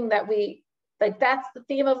something that we, like that's the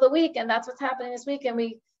theme of the week, and that's what's happening this week, and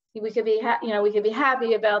we could be, we could be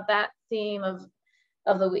happy about that theme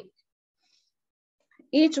of the week.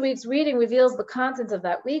 Each week's reading reveals the content of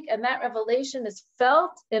that week, and that revelation is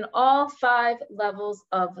felt in all 5 levels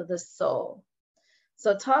of the soul.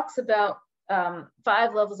 So it talks about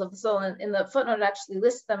 5 levels of the soul, and in the footnote it actually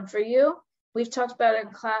lists them for you. We've talked about it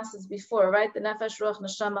in classes before, right? The nefesh, ruach,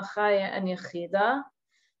 neshama, chaya, and yechida.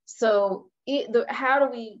 So how do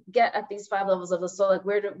we get at these 5 levels of the soul? Like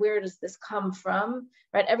where does this come from,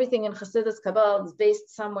 right? Everything in Chassidus Kabbalah is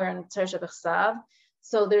based somewhere in Torah Shebechsav.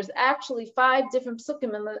 So there's actually 5 different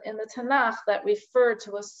psukim in the Tanakh that refer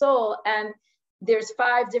to a soul, and there's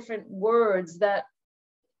 5 different words that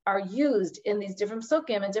are used in these different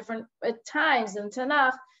psukim and different times in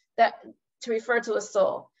Tanakh that to refer to a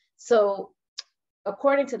soul. So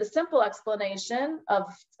according to the simple explanation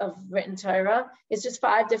of written Torah, it's just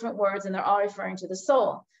 5 different words, and they're all referring to the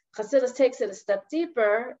soul. Chassidus takes it a step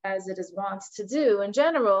deeper, as it is wont to do in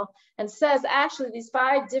general, and says actually these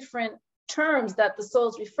 5 different terms that the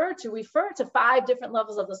souls refer to 5 different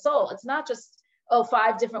levels of the soul. It's not just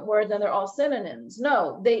 5 different words and they're all synonyms.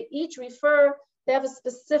 No, they each they have a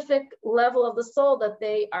specific level of the soul that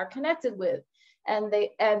they are connected with, and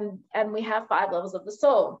we have 5 levels of the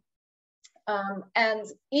soul, and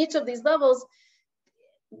each of these levels,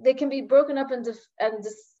 they can be broken up and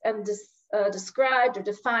described or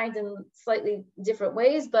defined in slightly different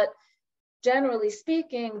ways, but generally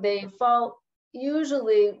speaking, they fall.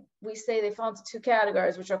 Usually, we say they fall into 2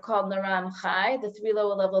 categories, which are called Naran Chai, the 3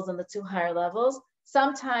 lower levels and the 2 higher levels.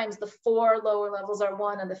 Sometimes the 4 lower levels are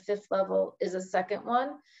one, and the 5th level is a second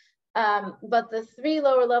one. But the 3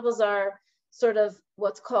 lower levels are sort of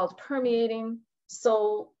what's called permeating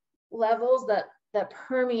soul levels that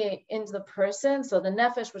permeate into the person. So the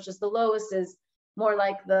nefesh, which is the lowest, is more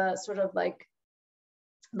like the sort of like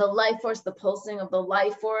the life force, the pulsing of the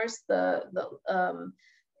life force, the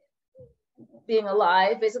being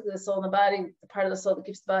alive, basically the soul in the body, the part of the soul that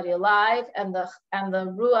keeps the body alive, and the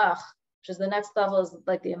ruach, which is the next level, is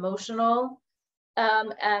like the emotional,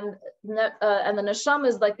 and the neshama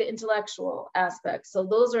is like the intellectual aspect. So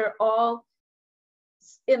those are all,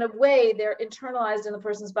 in a way, they're internalized in the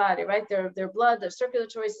person's body, right? Their blood, their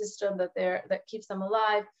circulatory system that keeps them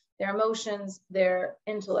alive, their emotions, their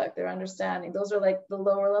intellect, their understanding. Those are like the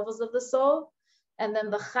lower levels of the soul. And then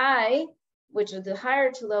the chai, which are the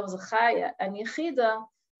higher 2 levels of chaya and yechida.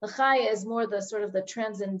 The chaya is more the sort of the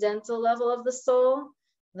transcendental level of the soul,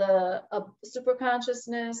 the super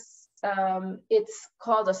consciousness. It's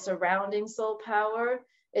called a surrounding soul power.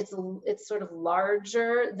 It's sort of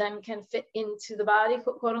larger than can fit into the body,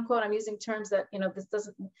 quote unquote. I'm using terms that,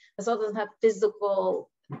 the soul doesn't have physical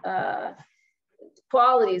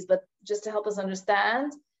qualities, but just to help us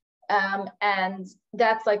understand. And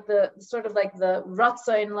that's like the sort of like the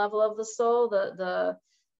ratzain level of the soul, the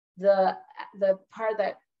part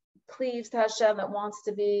that cleaves to Hashem, that wants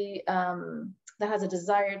to be, that has a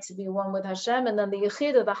desire to be one with Hashem. And then the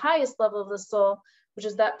yechida, the highest level of the soul, which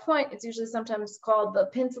is that point. It's usually sometimes called the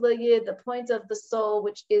pintele yid, the point of the soul,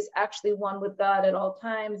 which is actually one with God at all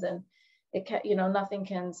times, and it can, nothing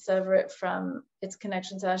can sever it from its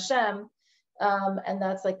connection to Hashem. And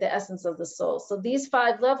that's like the essence of the soul. So these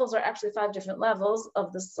 5 levels are actually 5 different levels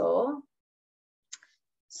of the soul.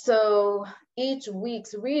 So each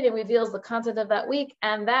week's reading reveals the content of that week,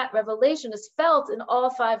 and that revelation is felt in all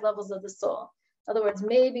 5 levels of the soul. In other words,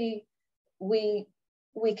 maybe we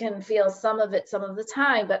can feel some of it some of the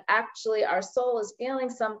time, but actually our soul is feeling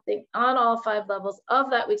something on all 5 levels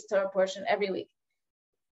of that week's Torah portion every week.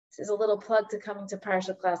 This is a little plug to coming to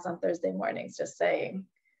Parsha class on Thursday mornings, just saying,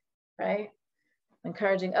 right?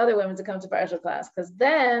 Encouraging other women to come to Parsha class, because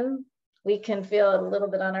then we can feel it a little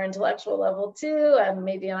bit on our intellectual level too, and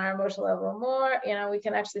maybe on our emotional level more. We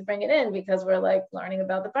can actually bring it in because we're like learning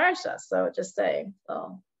about the Parsha. So just saying,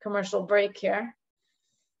 commercial break here.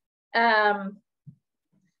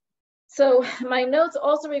 So my notes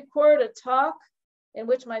also record a talk in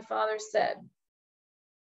which my father said,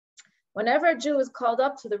 whenever a Jew is called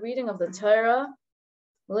up to the reading of the Torah,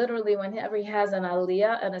 literally whenever he has an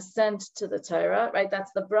aliyah, an ascent to the Torah, right?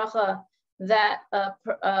 That's the bracha that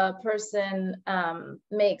a person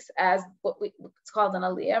makes as it's called an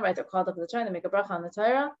aliyah, right? They're called up to the Torah, they make a bracha on the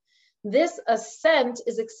Torah. This ascent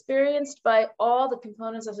is experienced by all the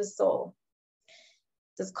components of his soul.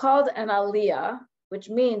 It's called an aliyah, which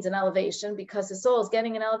means an elevation, because his soul is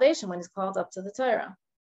getting an elevation when he's called up to the Torah.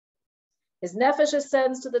 His nefesh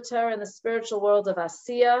ascends to the Torah in the spiritual world of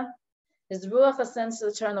Asiya. His ruach ascends to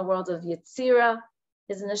the Torah in the world of Yetzira.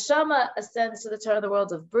 His neshama ascends to the Torah in the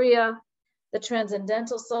world of Bria. The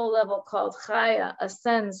transcendental soul level called Chaya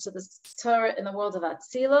ascends to the Torah in the world of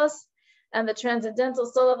Atzilos. And the transcendental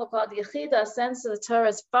soul level called Yechida ascends to the Torah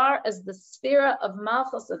as far as the sphere of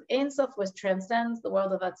Malchus of Ein Sof, which transcends the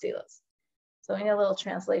world of Atzilos. So we need a little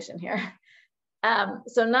translation here.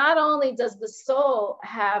 So not only does the soul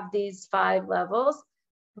have these 5 levels,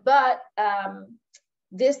 but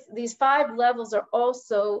these 5 levels are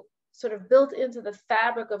also sort of built into the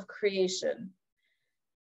fabric of creation.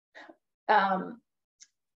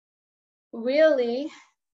 Really,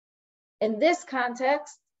 in this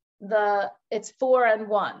context, it's 4 and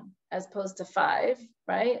 1 as opposed to 5,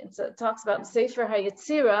 right? It talks about Sefer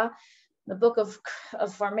HaYetzira, the book of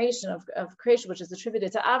formation, of creation, which is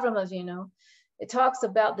attributed to Avram Avinu. It talks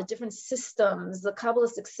about the different systems, the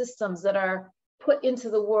Kabbalistic systems that are put into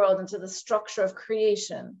the world, into the structure of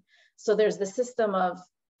creation. So there's the system of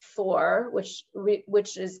 4,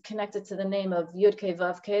 which is connected to the name of Yud-Kei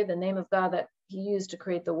Vav-Kei, the name of God that he used to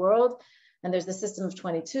create the world. And there's the system of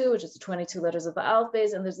 22, which is the 22 letters of the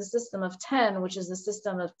Aleph-Beis, and there's the system of 10, which is the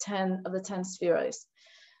system of 10 of the 10 spheres.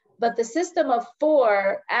 But the system of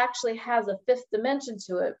 4 actually has a 5th dimension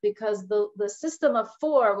to it, because the system of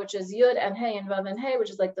 4, which is Yud and Hey and Vav and Hey, which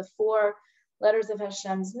is like the 4 letters of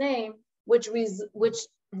Hashem's name, which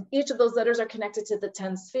each of those letters are connected to the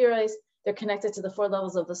 10 spheres. They're connected to the 4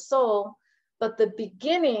 levels of the soul. But the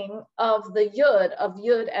beginning of the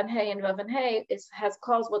Yud and Hey and Vav and Hey has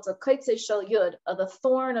caused what's a Kaitzei Shel Yud, the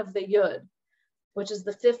thorn of the Yud, which is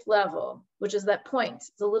the 5th level, which is that point.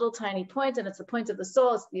 It's a little tiny point, and it's the point of the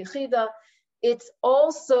soul. It's the Yechida. It's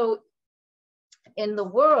also in the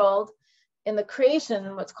world, in the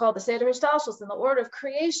creation, what's called the Seder Hishtalshelus, in the order of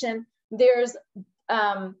creation, there's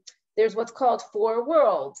what's called 4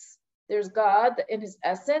 worlds. There's God in his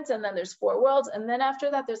essence, and then there's 4 worlds. And then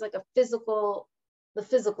after that, there's like the physical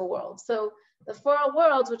world. So the 4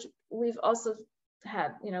 worlds, which we've also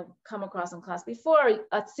had, come across in class before,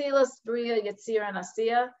 Atzilus, Bria, Yetzira, and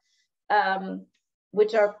Asiya,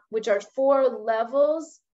 which are 4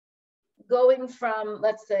 levels going from,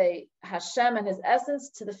 let's say, Hashem and his essence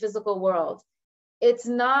to the physical world. It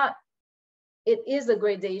is a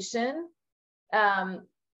gradation.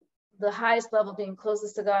 The highest level being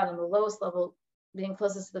closest to God and the lowest level being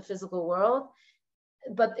closest to the physical world.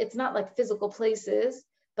 But it's not like physical places,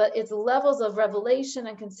 but it's levels of revelation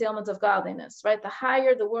and concealment of godliness, right? The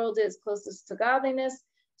higher the world is closest to godliness,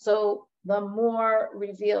 so the more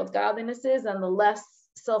revealed godliness is and the less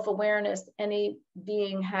self-awareness any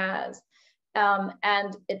being has.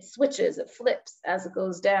 And it switches, it flips as it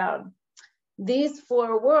goes down. These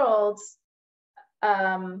 4 worlds,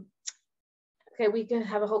 okay, we can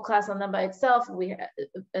have a whole class on them by itself. We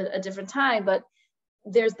a different time, but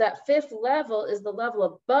there's that 5th level is the level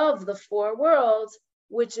above the 4 worlds,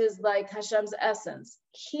 which is like Hashem's essence.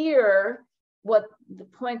 Here, what the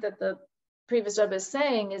point that the previous Rebbe is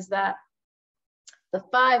saying is that the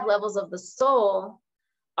 5 levels of the soul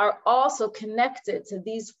are also connected to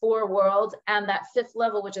these 4 worlds, and that 5th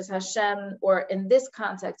level, which is Hashem, or in this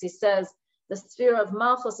context, he says the sphere of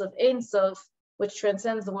Malchus of Ein Sof, which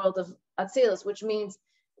transcends the world of Atzilus, which means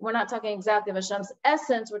we're not talking exactly of Hashem's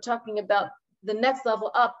essence, we're talking about the next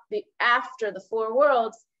level up, after the 4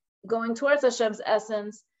 worlds, going towards Hashem's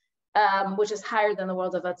essence, which is higher than the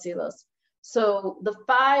world of Atzilus. So the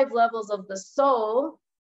 5 levels of the soul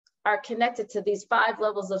are connected to these 5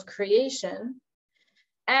 levels of creation.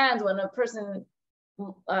 And when a person,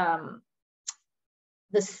 the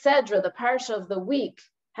Sedra, the parsha of the week,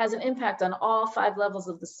 has an impact on all 5 levels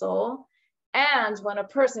of the soul. And when a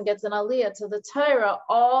person gets an aliyah to the Torah,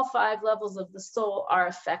 all 5 levels of the soul are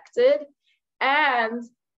affected, and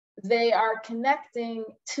they are connecting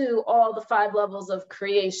to all the 5 levels of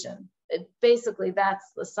creation. Basically, that's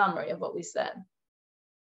the summary of what we said.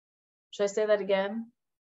 Should I say that again?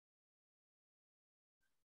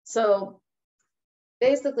 So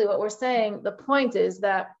basically what we're saying, the point is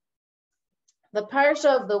that the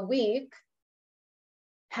parsha of the week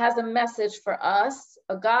has a message for us,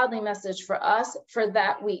 a godly message for us for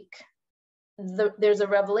that week. There's a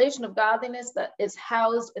revelation of godliness that is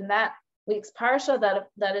housed in that week's parsha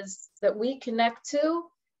that we connect to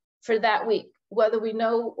for that week. Whether we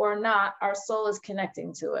know or not, our soul is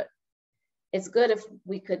connecting to it. It's good if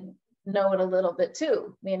we could know it a little bit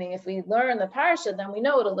too, meaning if we learn the parsha, then we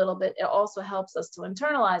know it a little bit. It also helps us to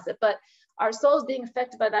internalize it. But our soul is being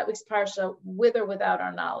affected by that week's parsha with or without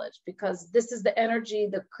our knowledge, because this is the energy,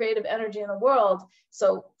 the creative energy in the world.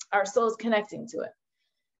 So our soul is connecting to it.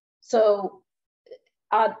 So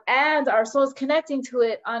and our soul is connecting to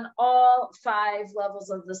it on all 5 levels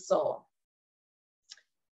of the soul.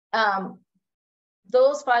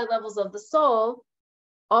 Those 5 levels of the soul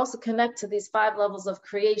also connect to these 5 levels of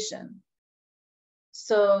creation.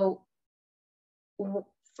 So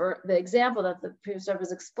for the example that the previous Rebbe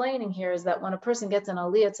is explaining here is that when a person gets an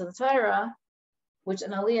aliyah to the Torah, which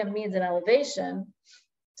an aliyah means an elevation,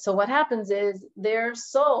 so what happens is their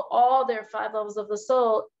soul, all their 5 levels of the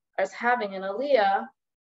soul is having an aliyah.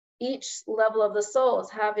 Each level of the soul is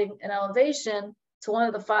having an elevation to one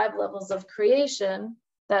of the 5 levels of creation.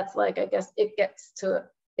 That's like, I guess it gets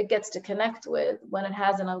to connect with when it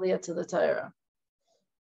has an aliyah to the Torah.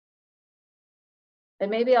 And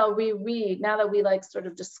maybe I'll reread, now that we like sort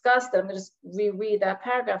of discussed it, I'm gonna just reread that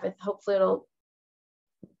paragraph. Hopefully it'll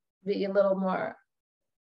be a little more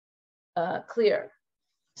clear.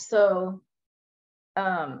 So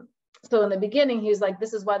in the beginning, he's like,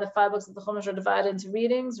 this is why the 5 books of the Chumash are divided into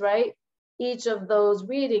readings, right? Each of those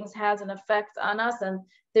readings has an effect on us, and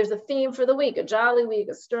there's a theme for the week, a jolly week,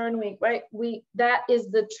 a stern week, right? That is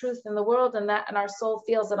the truth in the world, and our soul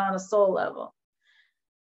feels it on a soul level.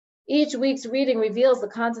 Each week's reading reveals the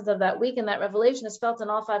content of that week, and that revelation is felt in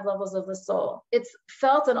all 5 levels of the soul. It's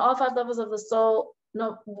felt in all 5 levels of the soul,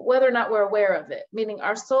 whether or not we're aware of it, meaning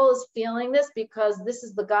our soul is feeling this because this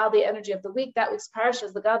is the godly energy of the week. That week's parsha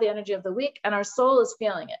is the godly energy of the week, and our soul is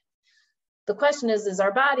feeling it. The question is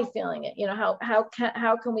our body feeling it? You know,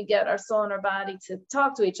 how can we get our soul and our body to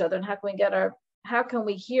talk to each other, and how can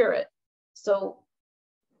we hear it? So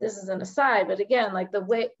this is an aside, but again, like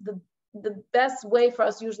the best way for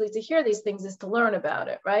us usually to hear these things is to learn about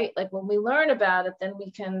it, right? Like when we learn about it, then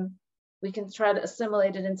we can try to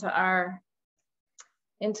assimilate it into our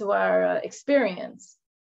experience.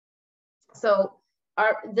 So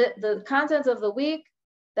the content of the week,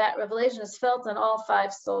 that revelation is felt on all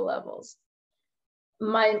 5 soul levels.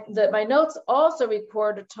 My notes also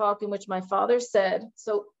record a talk in which my father said,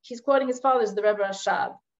 so he's quoting his father's, the Rebbe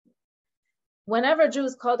Rayatz. Whenever a Jew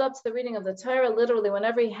is called up to the reading of the Torah, literally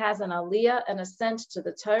whenever he has an aliyah, an ascent to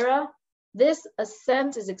the Torah, this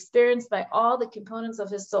ascent is experienced by all the components of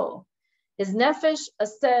his soul. His nefesh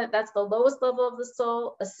ascent, that's the lowest level of the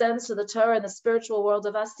soul, ascends to the Torah in the spiritual world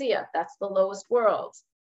of Asiya. That's the lowest world.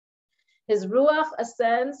 His ruach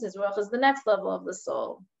ascends, his ruach is the next level of the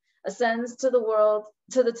soul, ascends to the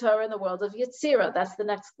Torah in the world of Yetzirah. That's the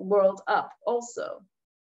next world up also.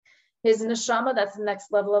 His neshama, that's the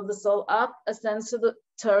next level of the soul up, ascends to the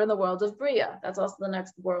Torah in the world of Bria. That's also the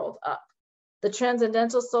next world up. The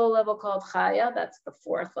transcendental soul level called Chaya, that's the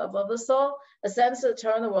 4th level of the soul, ascends to the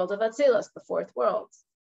Torah in the world of Atzilus, the 4th world.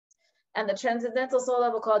 And the transcendental soul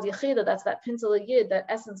level called Yechida, that's that Pintel Yid, that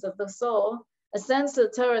essence of the soul, ascends to the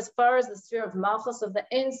Torah as far as the sphere of Malchus of the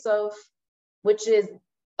Ein Sof, which is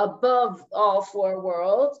above all 4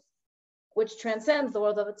 worlds, which transcends the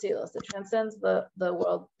world of Atzilus. It transcends the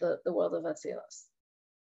world of Atzilus.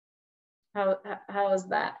 How is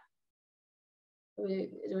that? Are we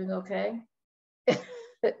doing okay?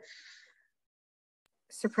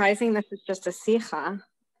 Surprising this is just a sikha.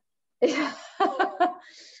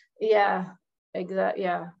 Yeah, exactly.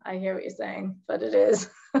 Yeah, I hear what you're saying, but it is.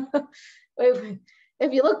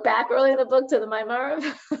 If you look back early in the book to the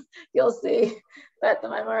maamarim, you'll see that the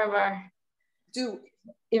maamarim are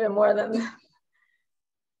even more than.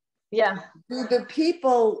 Yeah. Do the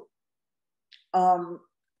people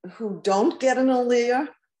who don't get an aliyah,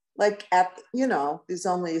 like there's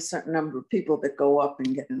only a certain number of people that go up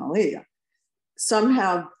and get an aliyah.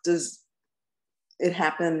 Somehow does it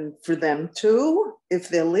happen for them too? If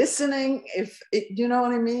they're listening, you know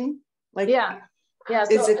what I mean? Like, yeah.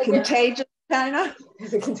 Is it contagious, kind of?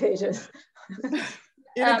 Is it contagious?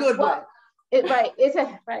 In a good way. Right.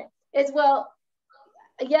 It's well,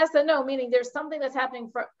 yes and no, meaning there's something that's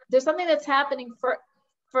happening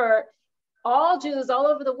for all Jews all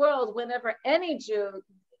over the world. Whenever any Jew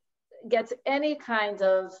gets any kind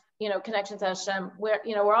of connection to Hashem, where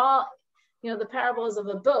we're all the parables of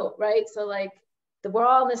a boat, right? So like we're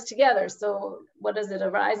all in this together. So what is it? A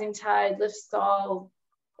rising tide lifts all,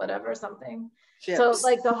 whatever, something. Ships. So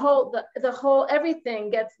like the whole everything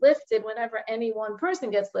gets lifted whenever any one person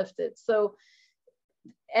gets lifted. So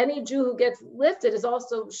any Jew who gets lifted is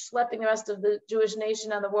also schlepping the rest of the Jewish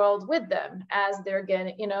nation and the world with them as they're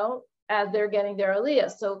getting their aliyah.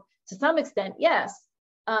 So to some extent, yes.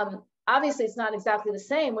 Obviously, it's not exactly the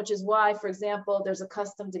same, which is why, for example, there's a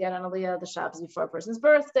custom to get an aliyah the Shabbos before a person's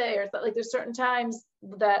birthday, or like there's certain times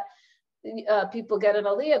that people get an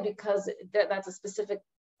aliyah because that's a specific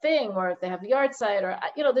thing, or if they have a yard site, or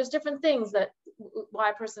there's different things that why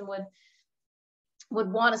a person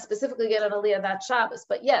would want to specifically get an aliyah that Shabbos.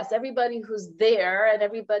 But yes, everybody who's there and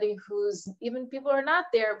everybody who's, even people who are not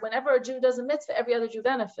there, whenever a Jew does a mitzvah, every other Jew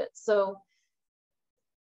benefits. So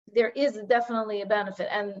there is definitely a benefit.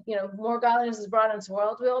 And, you know, more godliness is brought into the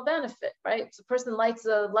world, we all benefit, right? So a person lights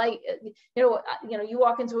a light, you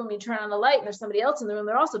walk into a room, you turn on the light and there's somebody else in the room,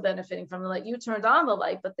 they're also benefiting from the light. You turned on the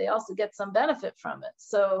light, but they also get some benefit from it.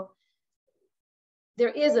 So there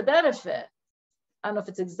is a benefit. I don't know if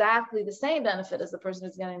it's exactly the same benefit as the person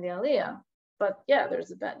who's getting the aliyah, but yeah,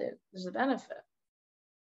 there's a benefit.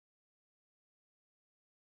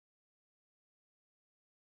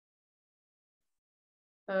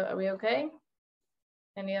 Are we okay?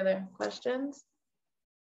 Any other questions?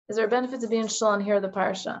 Is there a benefit to being shul and hear the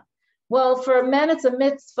parsha? Well, for men, it's a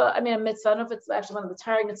mitzvah. I don't know if it's actually one of the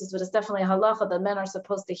Torah mitzvahs, but it's definitely a halacha that men are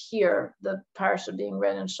supposed to hear the parsha being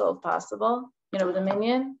read in shul if possible, with a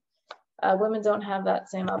minyan. Women don't have that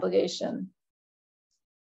same obligation.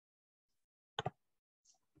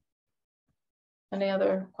 Any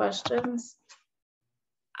other questions?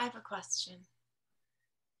 I have a question.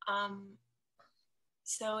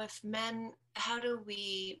 So if men, how do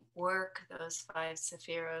we work those 5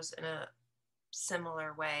 sephiros in a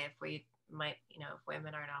similar way if we might, if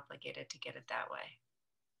women aren't obligated to get it that way?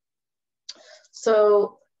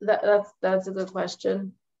 So that's a good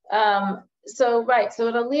question. So at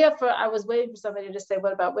aliyah, I was waiting for somebody to say,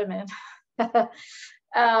 what about women?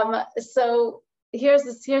 So here's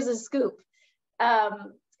a scoop.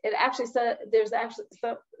 It actually said, there's actually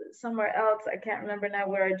somewhere else, I can't remember now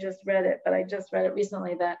where I just read it, but I just read it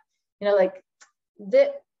recently that,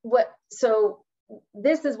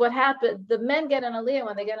 this is what happened. The men get an aliyah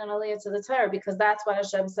when they get an aliyah to the Torah, because that's what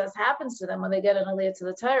Hashem says happens to them when they get an aliyah to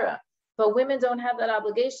the Torah. But women don't have that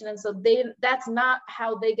obligation, and so that's not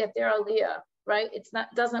how they get their aliyah, right? It's not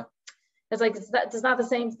the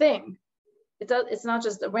same thing. It's not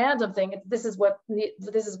just a random thing. This is what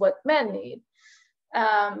men need.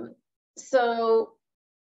 So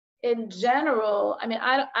in general,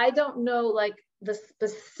 I don't know the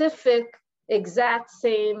specific exact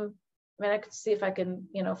same. I could see if I can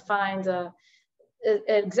find a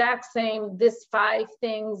exact same, this 5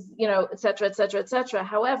 things, et cetera, et cetera, et cetera.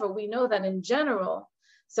 However, we know that in general,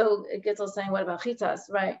 so it gets us saying, what about chitas,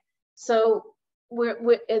 right? So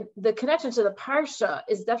the connection to the parsha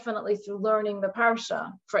is definitely through learning the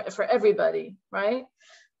parsha for everybody, right?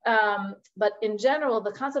 But in general,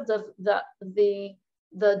 the concept of the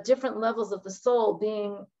different levels of the soul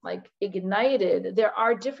being ignited, there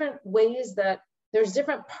are different ways that there's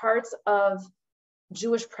different parts of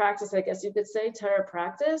Jewish practice, I guess you could say, Torah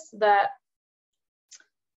practice, that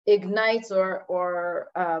ignites or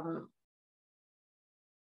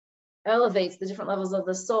elevates the different levels of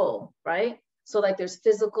the soul, right? So there's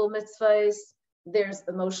physical mitzvahs, there's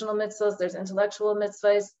emotional mitzvahs, there's intellectual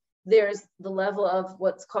mitzvahs, there's the level of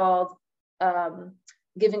what's called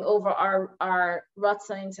giving over our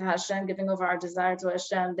ratzain to Hashem, giving over our desire to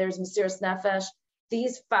Hashem. There's Mesiras Nefesh.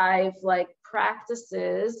 These 5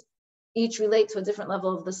 practices each relate to a different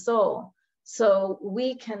level of the soul. So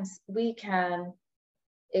we can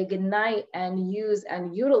ignite and use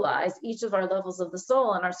and utilize each of our levels of the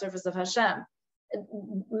soul in our service of Hashem.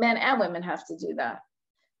 Men and women have to do that.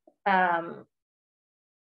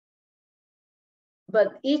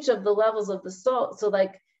 But each of the levels of the soul, so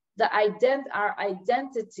our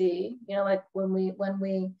identity, when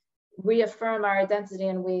we reaffirm our identity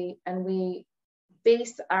and we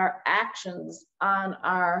base our actions on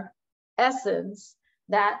our essence,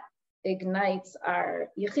 that ignites our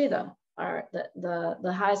yichida,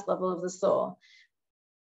 the highest level of the soul.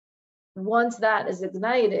 Once that is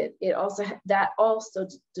ignited, that also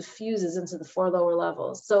diffuses into the 4 lower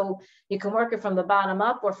levels. So you can work it from the bottom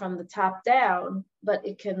up or from the top down, but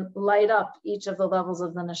it can light up each of the levels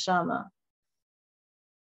of the neshama.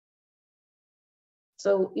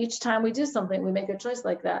 So each time we do something, we make a choice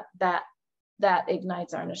like that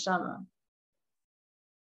ignites our neshama.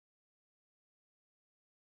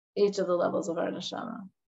 Each of the levels of our neshama.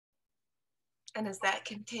 And is that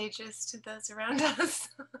contagious to those around us?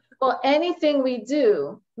 Well, anything we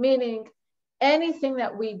do, meaning anything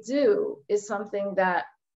that we do, is something that,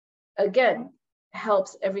 again,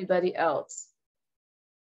 helps everybody else.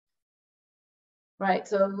 Right,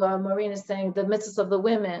 so Maureen is saying the mitzvahs of the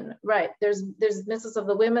women, right? There's mitzvahs of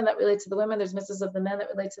the women that relate to the women. There's mitzvahs of the men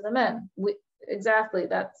that relate to the men. Exactly,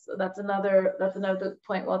 that's another good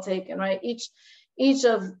point, well taken, right? Each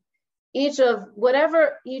of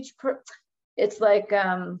whatever it's like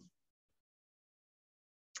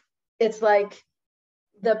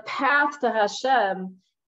the path to Hashem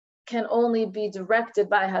can only be directed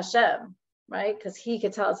by Hashem, right? Because He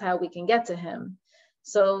could tell us how we can get to Him.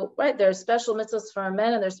 So, right, there's special mitzvahs for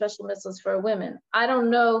men and there's special mitzvahs for women. I don't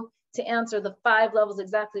know to answer the 5 levels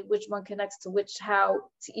exactly which one connects to which, how,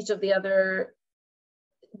 to each of the other,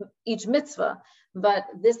 each mitzvah. But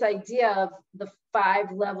this idea of the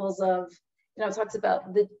 5 levels of, it talks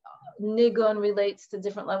about the nigun relates to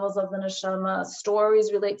different levels of the neshama,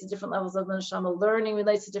 stories relate to different levels of the neshama, learning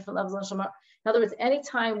relates to different levels of the neshama. In other words,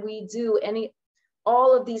 anytime we do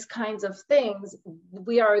all of these kinds of things,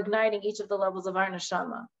 we are igniting each of the levels of our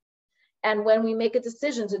neshama. And when we make a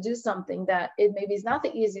decision to do something that it maybe is not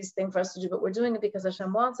the easiest thing for us to do, but we're doing it because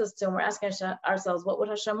Hashem wants us to, and we're asking ourselves, what would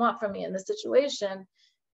Hashem want from me in this situation?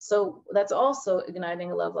 So that's also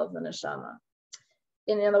igniting a level of the neshama.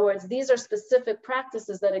 In other words, these are specific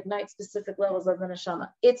practices that ignite specific levels of the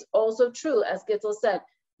neshama. It's also true, as Gittel said,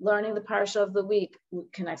 learning the parsha of the week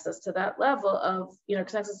connects us to that level of,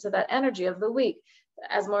 connects us to that energy of the week.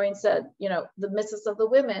 As Maureen said, the mitzvahs of the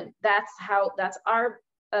women, that's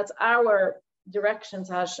our direction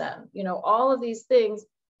to Hashem. All of these things,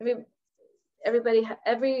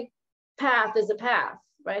 every path is a path,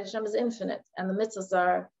 right? Hashem is infinite and the mitzvahs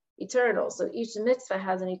are eternal. So each mitzvah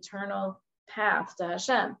has an eternal path to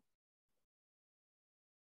Hashem.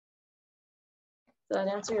 Did that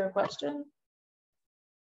answer your question?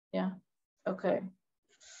 Yeah. Okay.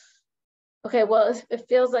 Okay. Well, it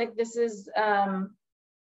feels like this is it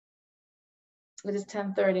is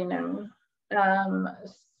 10:30 now.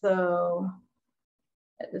 So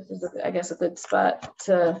this is, I guess, a good spot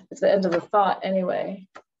to. It's the end of the thought anyway.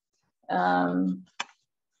 I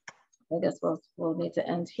guess we'll need to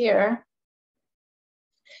end here.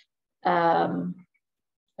 I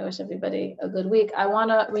wish everybody a good week. I want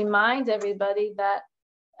to remind everybody that,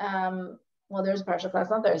 there's a parsha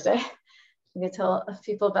class on Thursday. You can tell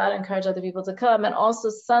people about it, encourage other people to come. And also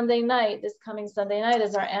Sunday night, this coming Sunday night,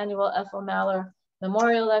 is our annual Ethel Maller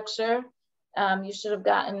Memorial Lecture. You should have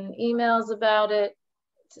gotten emails about it.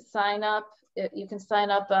 To sign up, you can sign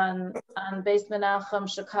up on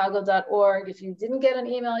baismenachemchicago.org. If you didn't get an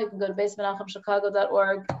email, you can go to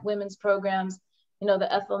baismenachemchicago.org, women's programs,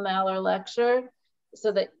 the Ethel Maller Lecture,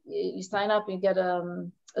 so that you sign up, you get a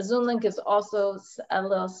Zoom link. Is also a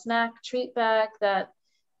little snack treat bag that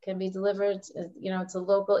can be delivered, to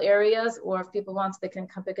local areas, or if people want, they can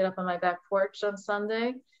come pick it up on my back porch on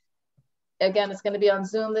Sunday. Again, it's going to be on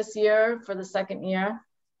Zoom this year for the 2nd year.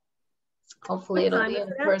 Hopefully it'll be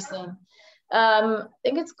in person. I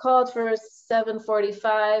think it's called for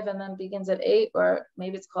 7:45 and then begins at 8, or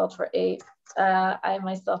maybe it's called for 8.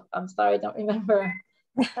 I'm sorry, I don't remember.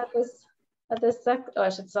 I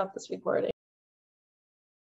should stop this recording.